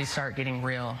 we have to start getting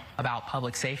real about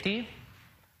public safety.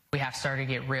 We have to start to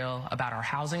get real about our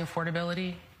housing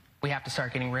affordability. We have to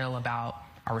start getting real about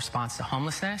our response to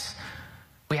homelessness.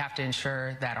 We have to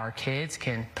ensure that our kids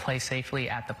can play safely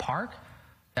at the park,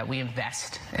 that we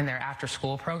invest in their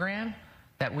after-school program,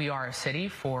 that we are a city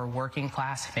for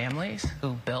working-class families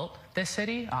who built this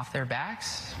city off their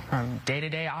backs, from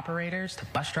day-to-day operators to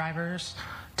bus drivers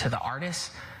to the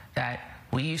artists that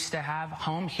we used to have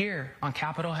home here on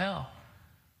Capitol Hill.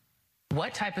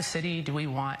 What type of city do we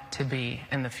want to be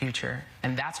in the future?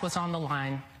 And that's what's on the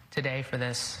line today for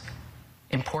this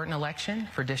important election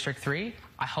for District 3.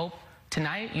 I hope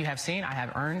tonight you have seen I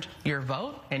have earned your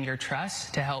vote and your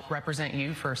trust to help represent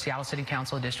you for Seattle City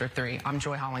Council District 3. I'm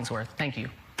Joy Hollingsworth. Thank you.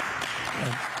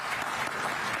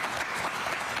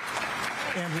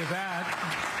 And with that,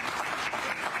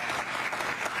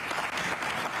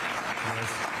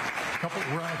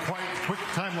 we're on a quite quick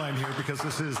timeline here because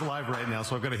this is live right now,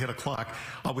 so I've got to hit a clock.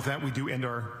 With that, we do end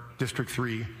our District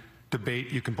 3 debate.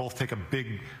 You can both take a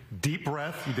big, deep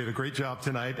breath. You did a great job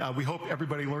tonight. We hope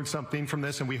everybody learned something from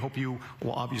this, and we hope you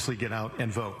will obviously get out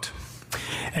and vote.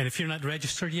 And if you're not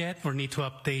registered yet or need to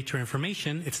update your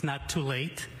information, it's not too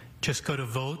late. Just go to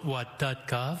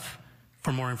votewhat.gov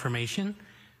for more information.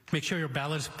 Make sure your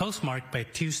ballot is postmarked by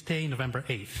Tuesday, November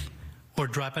 8th, or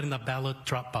drop it in the ballot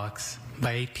drop box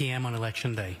by 8 p.m. on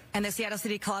Election Day. And the Seattle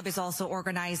City Club is also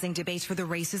organizing debates for the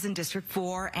races in District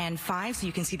 4 and 5, so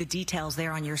you can see the details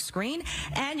there on your screen.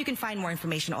 And you can find more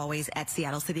information always at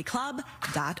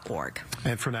seattlecityclub.org.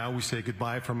 And for now, we say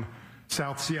goodbye from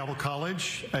South Seattle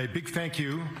College. A big thank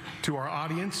you to our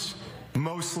audience,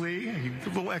 mostly, a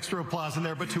little extra applause in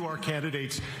there, but to our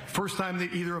candidates. First time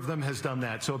that either of them has done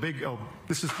that. So a big,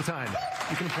 this is the time.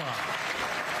 You can applaud.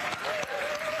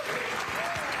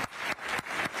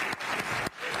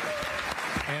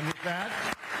 And with that,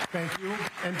 thank you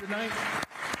and good night.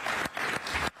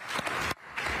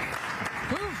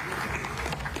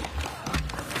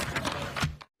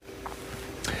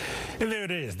 And there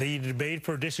it is. The debate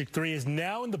for District 3 is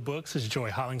now in the books as Joy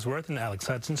Hollingsworth and Alex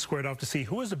Hudson squared off to see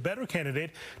who is a better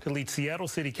candidate to lead Seattle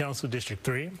City Council District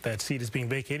 3. That seat is being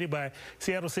vacated by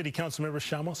Seattle City Council member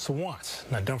Shama Sawant.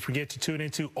 Now, don't forget to tune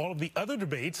into all of the other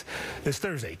debates this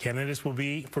Thursday. Candidates will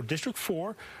be for District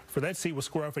 4. For that seat will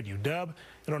square off at UW.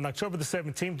 And on October the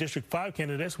 17th, District 5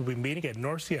 candidates will be meeting at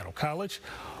North Seattle College.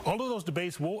 All of those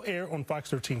debates will air on Fox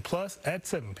 13 Plus at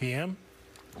 7 p.m.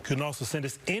 You can also send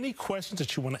us any questions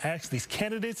that you want to ask these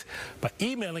candidates by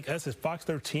emailing us at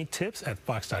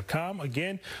fox13tips@fox.com.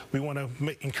 Again, we want to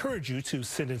encourage you to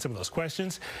send in some of those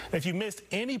questions. If you missed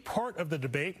any part of the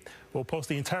debate, we'll post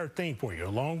the entire thing for you,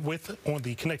 along with on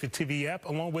the Connected TV app,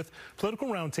 along with political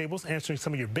roundtables answering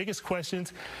some of your biggest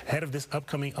questions ahead of this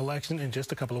upcoming election in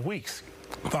just a couple of weeks.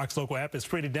 Fox Local app is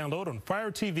free to download on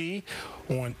Fire TV,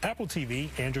 on Apple TV,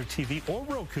 Android TV, or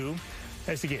Roku.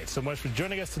 Thanks again so much for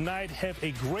joining us tonight. Have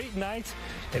a great night,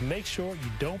 and make sure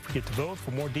you don't forget to vote.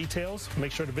 For more details,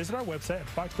 make sure to visit our website at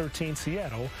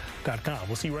fox13seattle.com.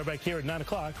 We'll see you right back here at 9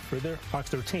 o'clock for the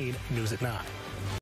Fox 13 News at 9.